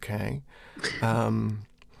 but that's okay. I'm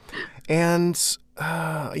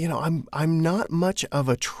not much of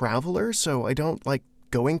a traveler, so I don't like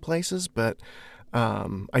going places, but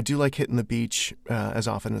I do like hitting the beach as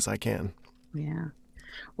often as I can. Yeah.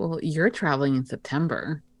 Well, you're traveling in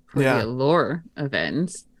September for the Allure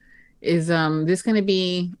events. Is this going to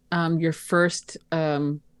be your first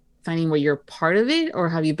signing where you're part of it, or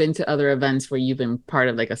have you been to other events where you've been part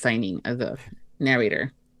of like a signing as a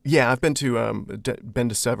narrator? Yeah, I've been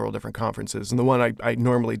to several different conferences, and the one I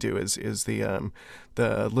normally do is the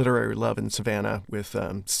Literary Love in Savannah with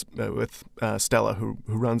Stella, who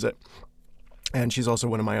runs it, and she's also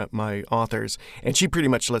one of my authors, and she pretty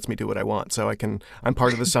much lets me do what I want. So I'm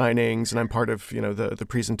part of the signings, and I'm part of the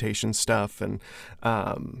presentation stuff, and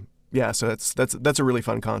so that's a really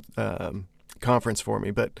fun conference for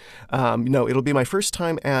me. But no, it'll be my first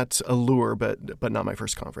time at Allure, but not my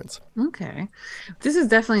first conference. Okay. This is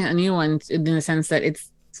definitely a new one in the sense that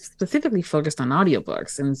it's specifically focused on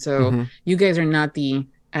audiobooks, and so you guys are not the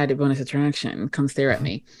added bonus attraction, come stare at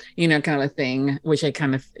me, kind of a thing, which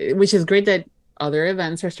is great that other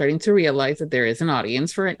events are starting to realize that there is an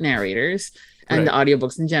audience for narrators and the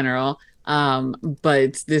audiobooks in general,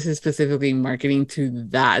 but this is specifically marketing to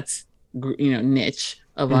that niche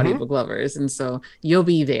of audiobook lovers, and so you'll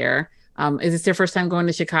be there. Is this your first time going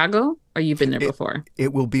to Chicago, or you've been there before?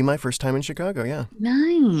 It will be my first time in Chicago. Yeah.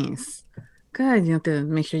 Nice. Good. You have to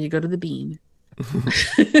make sure you go to the Bean.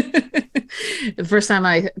 The first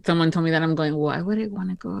time someone told me that, I'm going, why would I want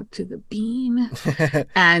to go to the Bean?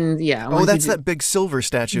 And that's that big silver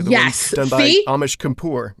statue, the one done by Amish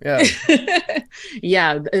Kapoor. Yeah.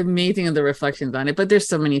 Yeah, amazing of the reflections on it, but there's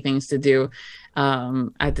so many things to do.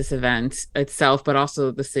 at this event itself, but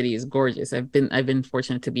also the city is gorgeous. I've been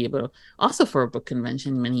fortunate to be able to, also for a book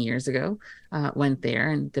convention many years ago, went there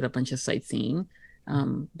and did a bunch of sightseeing.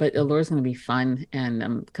 But Allure is going to be fun, and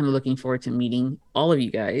I'm kind of looking forward to meeting all of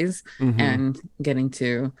you guys and getting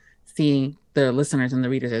to see the listeners and the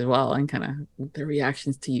readers as well, and kind of the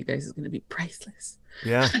reactions to you guys is going to be priceless.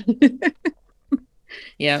 Yeah.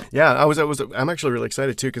 Yeah. I'm actually really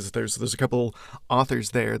excited too, because there's a couple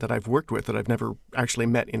authors there that I've worked with that I've never actually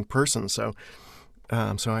met in person. So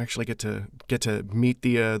I actually get to meet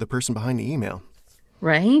the person behind the email.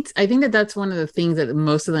 Right. I think that's one of the things that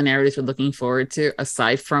most of the narrators are looking forward to,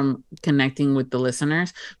 aside from connecting with the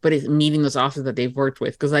listeners, but it's meeting those authors that they've worked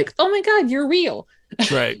with. Because like, oh my God, you're real.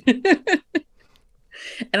 Right.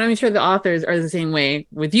 And I'm sure the authors are the same way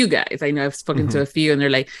with you guys. I know I've spoken to a few and they're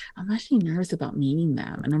like, I'm actually nervous about meeting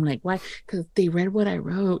them. And I'm like, why? Because they read what I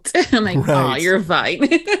wrote. I'm like, oh, you're fine.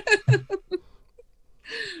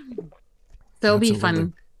 So it'll be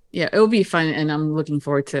fun. Yeah, it'll be fun. And I'm looking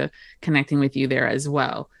forward to connecting with you there as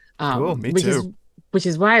well. Cool, me too. Which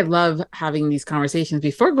is why I love having these conversations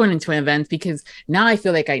before going into an event, because now I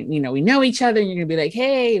feel like we know each other, and you're gonna be like,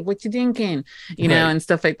 hey, what you thinking? You know, and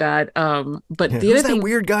stuff like that. But the other thing, that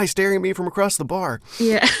weird guy staring at me from across the bar?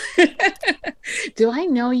 Yeah. Do I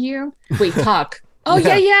know you? Wait, talk. Oh,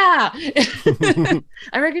 yeah.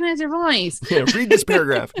 I recognize your voice. Yeah, read this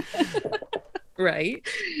paragraph. Right.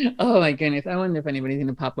 Oh my goodness. I wonder if anybody's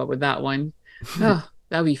gonna pop up with that one. Oh,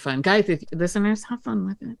 that'd be fun. Guys, if listeners, have fun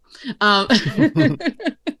with it.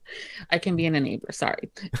 I can be an enabler, sorry.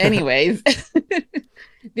 Anyways,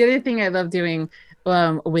 the other thing I love doing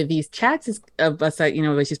with these chats is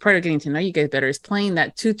which is part of getting to know you guys better, is playing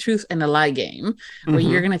that 2 truths and a lie game, where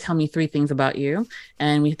you're gonna tell me 3 things about you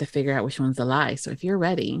and we have to figure out which one's the lie. So if you're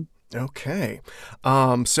ready. Okay.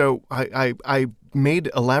 So I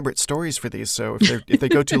made elaborate stories for these, so if they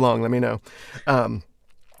go too long, let me know.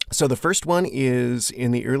 So the first one is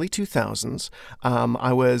in the early 2000s.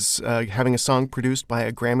 I was having a song produced by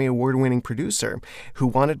a Grammy Award-winning producer who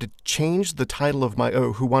wanted to change the title of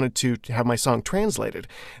who wanted to have my song translated.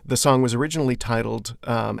 The song was originally titled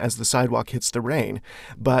As the Sidewalk Hits the Rain,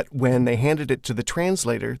 but when they handed it to the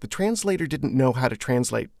translator didn't know how to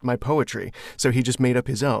translate my poetry, so he just made up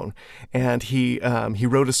his own. And he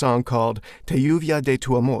wrote a song called Te lluvia de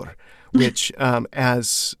tu amor, which,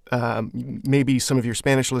 as maybe some of your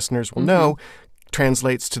Spanish listeners will know,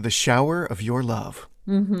 translates to the shower of your love.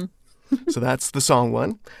 So that's the song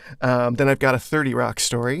one. Then I've got a 30 Rock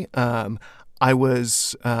story. Once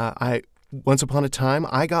upon a time,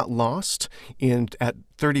 I got lost at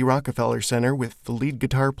 30 Rockefeller Center with the lead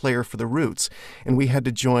guitar player for The Roots, and we had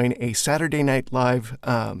to join a Saturday Night Live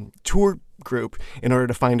tour group in order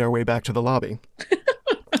to find our way back to the lobby.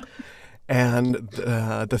 And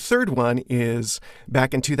the third one is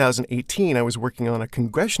back in 2018, I was working on a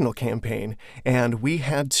congressional campaign, and we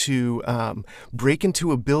had to break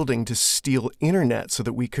into a building to steal internet so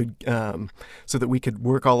that we could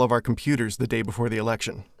work all of our computers the day before the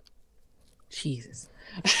election. Jesus.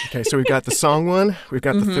 Okay, so we've got the song one, we've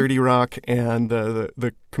got the 30 Rock, and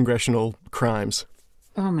the congressional crimes.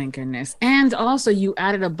 Oh my goodness. And also you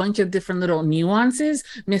added a bunch of different little nuances,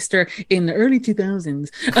 Mr. in the early 2000s.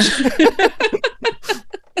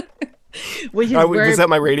 Was that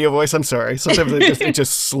my radio voice? I'm sorry. Sometimes it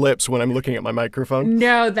just slips when I'm looking at my microphone.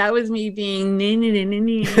 No, that was me being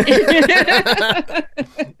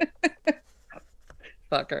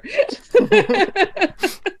fucker.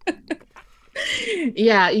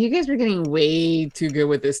 Yeah, you guys were getting way too good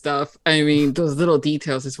with this stuff. I mean, those little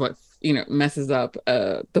details is what messes up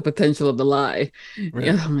the potential of the lie. Right.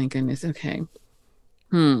 Oh my goodness. Okay.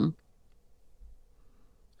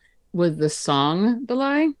 Was the song the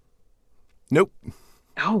lie? Nope.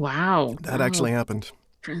 Oh wow. That actually happened.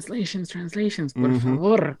 Translations, por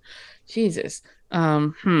favor. Jesus.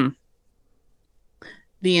 The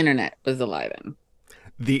internet was the lie then.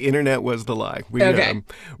 The internet was the lie. Okay.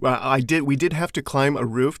 We did have to climb a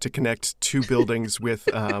roof to connect 2 buildings with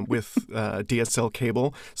DSL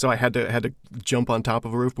cable. So I had to jump on top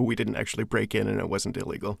of a roof, but we didn't actually break in, and it wasn't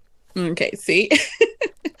illegal. Okay, see,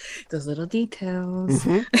 those little details.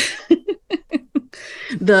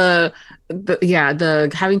 The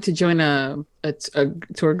having to join a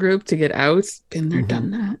tour group to get out. Been there,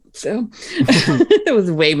 done that. So it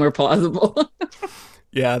was way more plausible.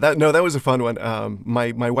 Yeah, that was a fun one.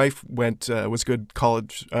 My wife was good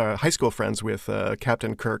high school friends with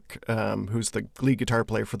Captain Kirk, who's the lead guitar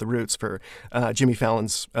player for the Roots for Jimmy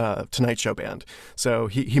Fallon's Tonight Show band. So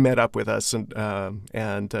he met up with us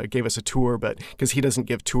and gave us a tour, but because he doesn't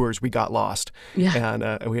give tours, we got lost. Yeah.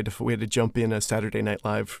 And we had to jump in a Saturday Night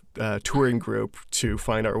Live touring group to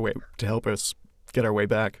find our way, to help us get our way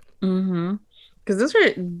back. Mm-hmm. Because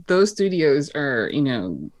those studios are,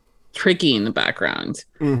 tricky in the background.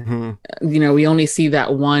 Mm-hmm. We only see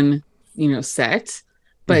that one, set,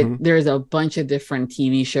 but Mm-hmm. there's a bunch of different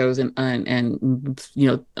TV shows and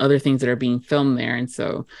other things that are being filmed there, and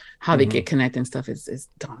so how they get connected and stuff is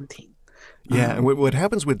daunting. Yeah, and what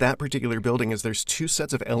happens with that particular building is there's two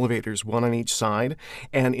sets of elevators, one on each side,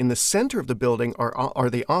 and in the center of the building are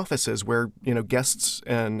the offices where guests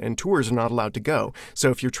and tours are not allowed to go.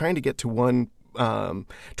 So if you're trying to get to one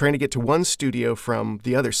studio from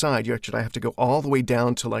the other side, you actually have to go all the way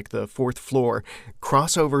down to like the fourth floor,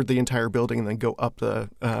 cross over the entire building, and then go up to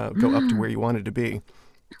where you wanted to be.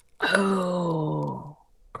 Oh,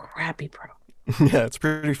 crappy pro. Yeah, it's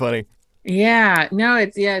pretty funny. Yeah, no,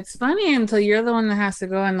 it's funny until you're the one that has to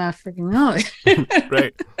go and not freaking know it.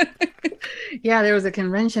 Right. Yeah, there was a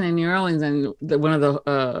convention in New Orleans, and one of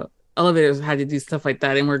the elevators had to do stuff like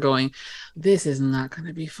that, and we're going, this is not going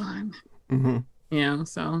to be fun. Mm-hmm.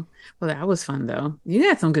 So, well, that was fun though. You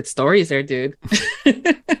got some good stories there, dude.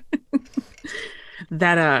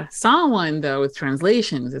 That song one though with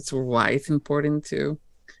translations, it's why it's important to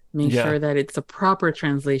make sure that it's a proper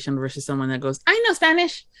translation versus someone that goes, I know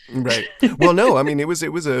Spanish. Right. Well, no, I mean it was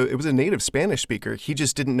a native Spanish speaker. He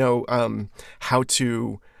just didn't know how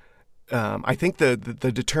to. I think the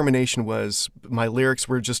determination was my lyrics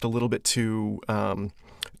were just a little bit too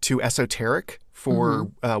esoteric for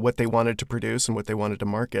what they wanted to produce and what they wanted to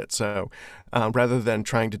market. So rather than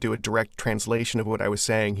trying to do a direct translation of what I was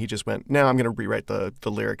saying, he just went, no, I'm going to rewrite the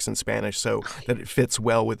lyrics in Spanish so that it fits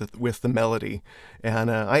well with the melody. And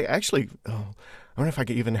I actually, I wonder if I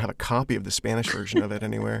could even have a copy of the Spanish version of it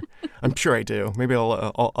anywhere. I'm sure I do. Maybe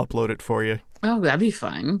I'll upload it for you. Oh, that'd be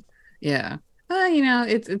fun. Yeah.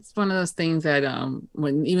 It's one of those things that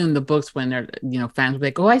when even the books, when they're fans will be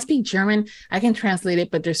like, oh, I speak German, I can translate it,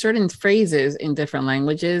 but there's certain phrases in different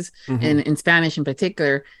languages, and in Spanish in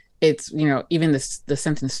particular, it's even the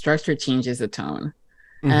sentence structure changes the tone,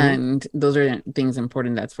 and those are things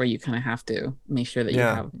important. That's where you kind of have to make sure that you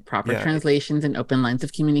have proper translations and open lines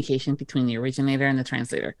of communication between the originator and the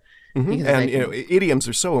translator. And idioms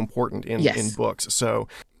are so important in books. So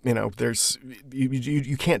there's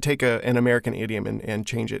you can't take an American idiom and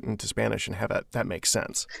change it into Spanish and have that make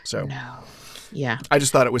sense. So no, yeah. I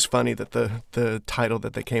just thought it was funny that the title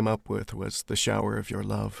that they came up with was "The Shower of Your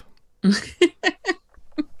Love."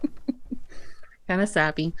 Kind of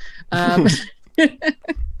sappy.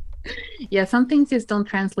 Yeah, some things just don't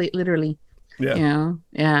translate literally. Yeah.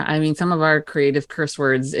 Yeah. I mean, some of our creative curse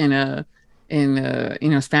words in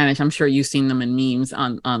Spanish, I'm sure you've seen them in memes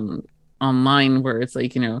on online where it's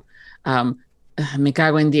like, me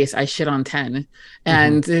cago en 10, I shit on 10.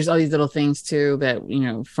 And there's all these little things too that,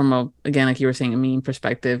 from again, like you were saying, a meme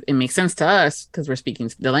perspective, it makes sense to us because we're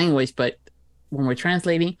speaking the language, but when we're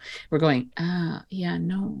translating, we're going, yeah,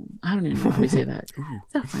 no, I don't even know how we say that.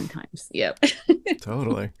 It's a fun times. Yep.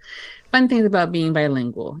 Totally. Fun things about being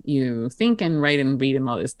bilingual. You think and write and read and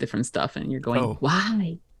all this different stuff, and you're going,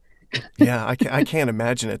 why? Yeah, I can't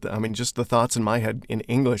imagine it. I mean, just the thoughts in my head in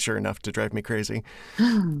English are enough to drive me crazy.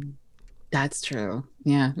 That's true.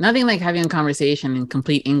 Yeah. Nothing like having a conversation in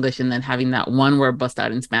complete English and then having that one word bust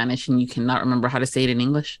out in Spanish and you cannot remember how to say it in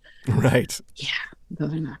English. Right. Yeah,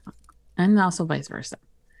 those are not fun. And also vice versa.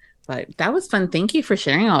 But that was fun. Thank you for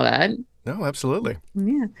sharing all that. No, absolutely.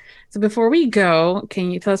 Yeah. So before we go, can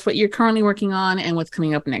you tell us what you're currently working on and what's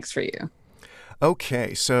coming up next for you?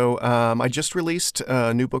 Okay, so I just released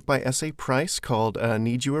a new book by S.A. Price called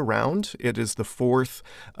 "Need You Around." It is the fourth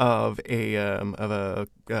of a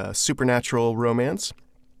supernatural romance.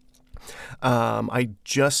 I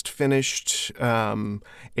just finished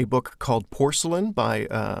a book called Porcelain by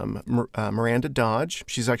Miranda Dodge.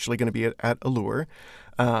 She's actually going to be at Allure,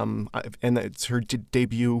 and it's her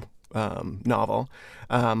debut novel.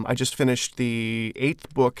 I just finished the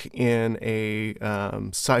 8th book in a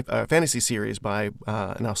fantasy series by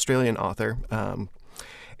an Australian author.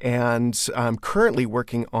 And I'm currently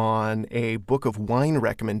working on a book of wine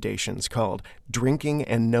recommendations called Drinking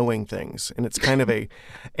and Knowing Things. And it's kind of a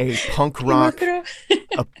punk rock.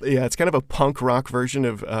 It's kind of a punk rock version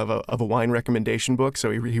of a wine recommendation book. So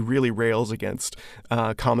he really rails against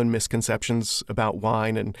common misconceptions about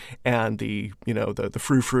wine and the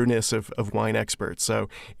frou-frou-ness of wine experts. So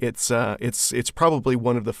it's probably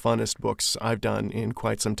one of the funnest books I've done in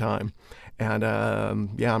quite some time. And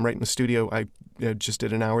I'm right in the studio. I just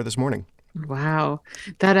did an hour this morning. Wow.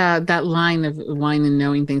 That line of wine and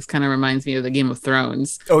knowing things kind of reminds me of the Game of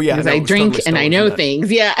Thrones. Oh yeah. Because I drink and I know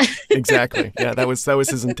things. Yeah. Exactly. Yeah, that was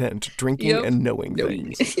his intent. Drinking and knowing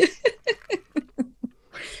things.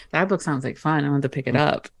 That book sounds like fun. I want to pick it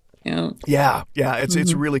up. Yeah,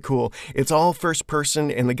 it's really cool. It's all first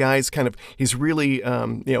person, and the guy's he's really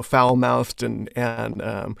foul-mouthed and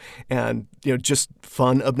just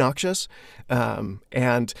fun, obnoxious.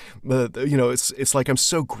 It's like I'm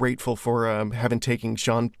so grateful for having taken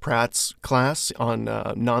Sean Pratt's class on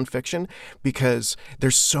nonfiction, because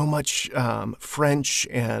there's so much French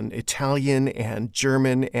and Italian and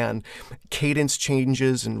German and cadence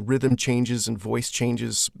changes and rhythm changes and voice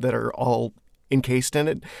changes that are all encased in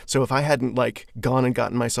it. So if I hadn't gone and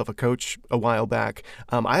gotten myself a coach a while back,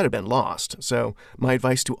 I'd have been lost. So my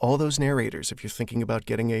advice to all those narrators, if you're thinking about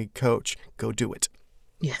getting a coach, go do it.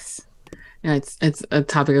 Yes. Yeah, it's a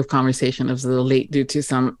topic of conversation. I was a little late due to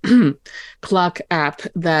some clock app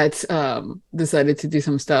that decided to do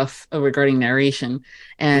some stuff regarding narration.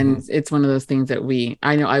 And it's one of those things that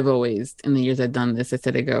I know I've always, in the years I've done this,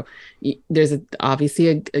 there's obviously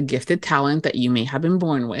a gifted talent that you may have been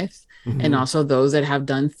born with. And also those that have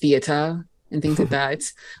done theater and things like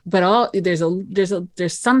that. But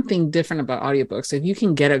there's something different about audiobooks. So if you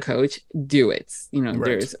can get a coach, do it. Right.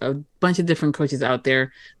 There's a bunch of different coaches out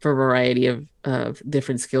there for a variety of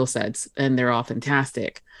different skill sets, and they're all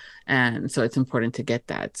fantastic. And so it's important to get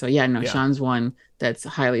that. So Sean's one that's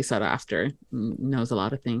highly sought after, knows a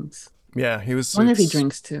lot of things. Yeah, he was. I wonder if he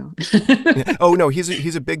drinks too. Oh no,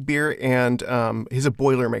 he's a big beer and he's a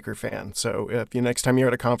Boilermaker fan. So if next time you're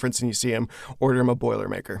at a conference and you see him, order him a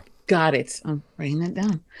Boilermaker. Got it. I'm writing that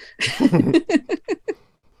down.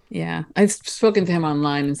 Yeah, I've spoken to him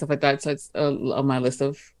online and stuff like that. So it's on my list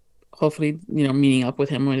of hopefully meeting up with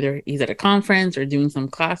him whether he's at a conference or doing some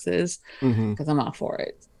classes, because I'm all for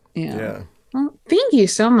it. Yeah. Well, thank you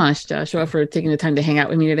so much, Joshua, for taking the time to hang out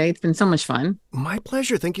with me today. It's been so much fun. My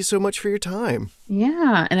pleasure. Thank you so much for your time.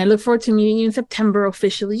 Yeah. And I look forward to meeting you in September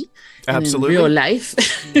officially. Absolutely. In real life.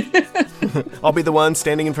 I'll be the one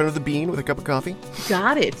standing in front of the bean with a cup of coffee.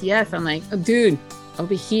 Got it. Yes. I'm like, oh, dude, I'll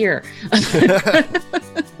be here.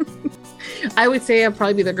 I would say I'll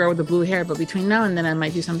probably be the girl with the blue hair, but between now and then I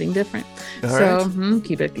might do something different. All right.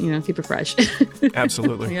 Keep it fresh.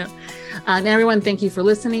 Absolutely. Yeah. And everyone, thank you for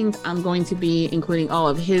listening. I'm going to be including all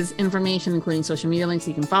of his information, including social media links.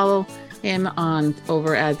 You can follow him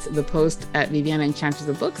over at the post at Viviana Enchantress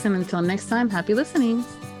of Books. And until next time, happy listening.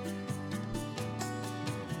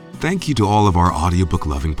 Thank you to all of our Audiobook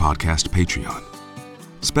Loving Podcast Patreon.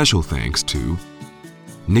 Special thanks to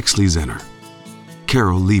Nixley Zenner,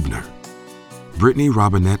 Carol Liebner, Brittany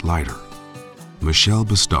Robinette Leiter, Michelle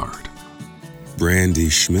Bastard, Brandy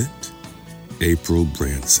Schmidt, April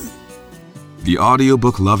Branson. The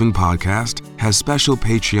Audiobook Loving Podcast has special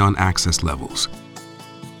Patreon access levels.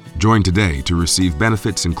 Join today to receive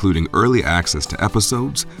benefits including early access to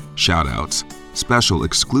episodes, shout-outs, special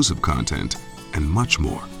exclusive content, and much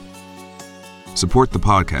more. Support the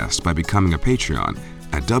podcast by becoming a Patreon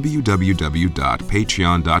at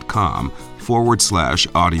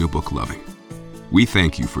www.patreon.com/audiobookloving. We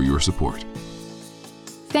thank you for your support.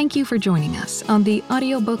 Thank you for joining us on the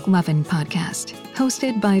Audiobook Lovin podcast,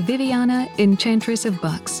 hosted by Viviana, Enchantress of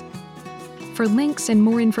Books. For links and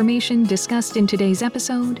more information discussed in today's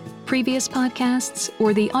episode, previous podcasts,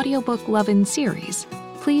 or the Audiobook Lovin series,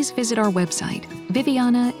 please visit our website,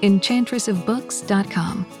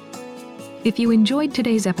 vivianaenchantressofbooks.com. If you enjoyed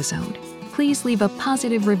today's episode, please leave a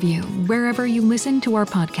positive review wherever you listen to our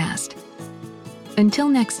podcast. Until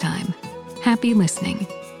next time, happy listening.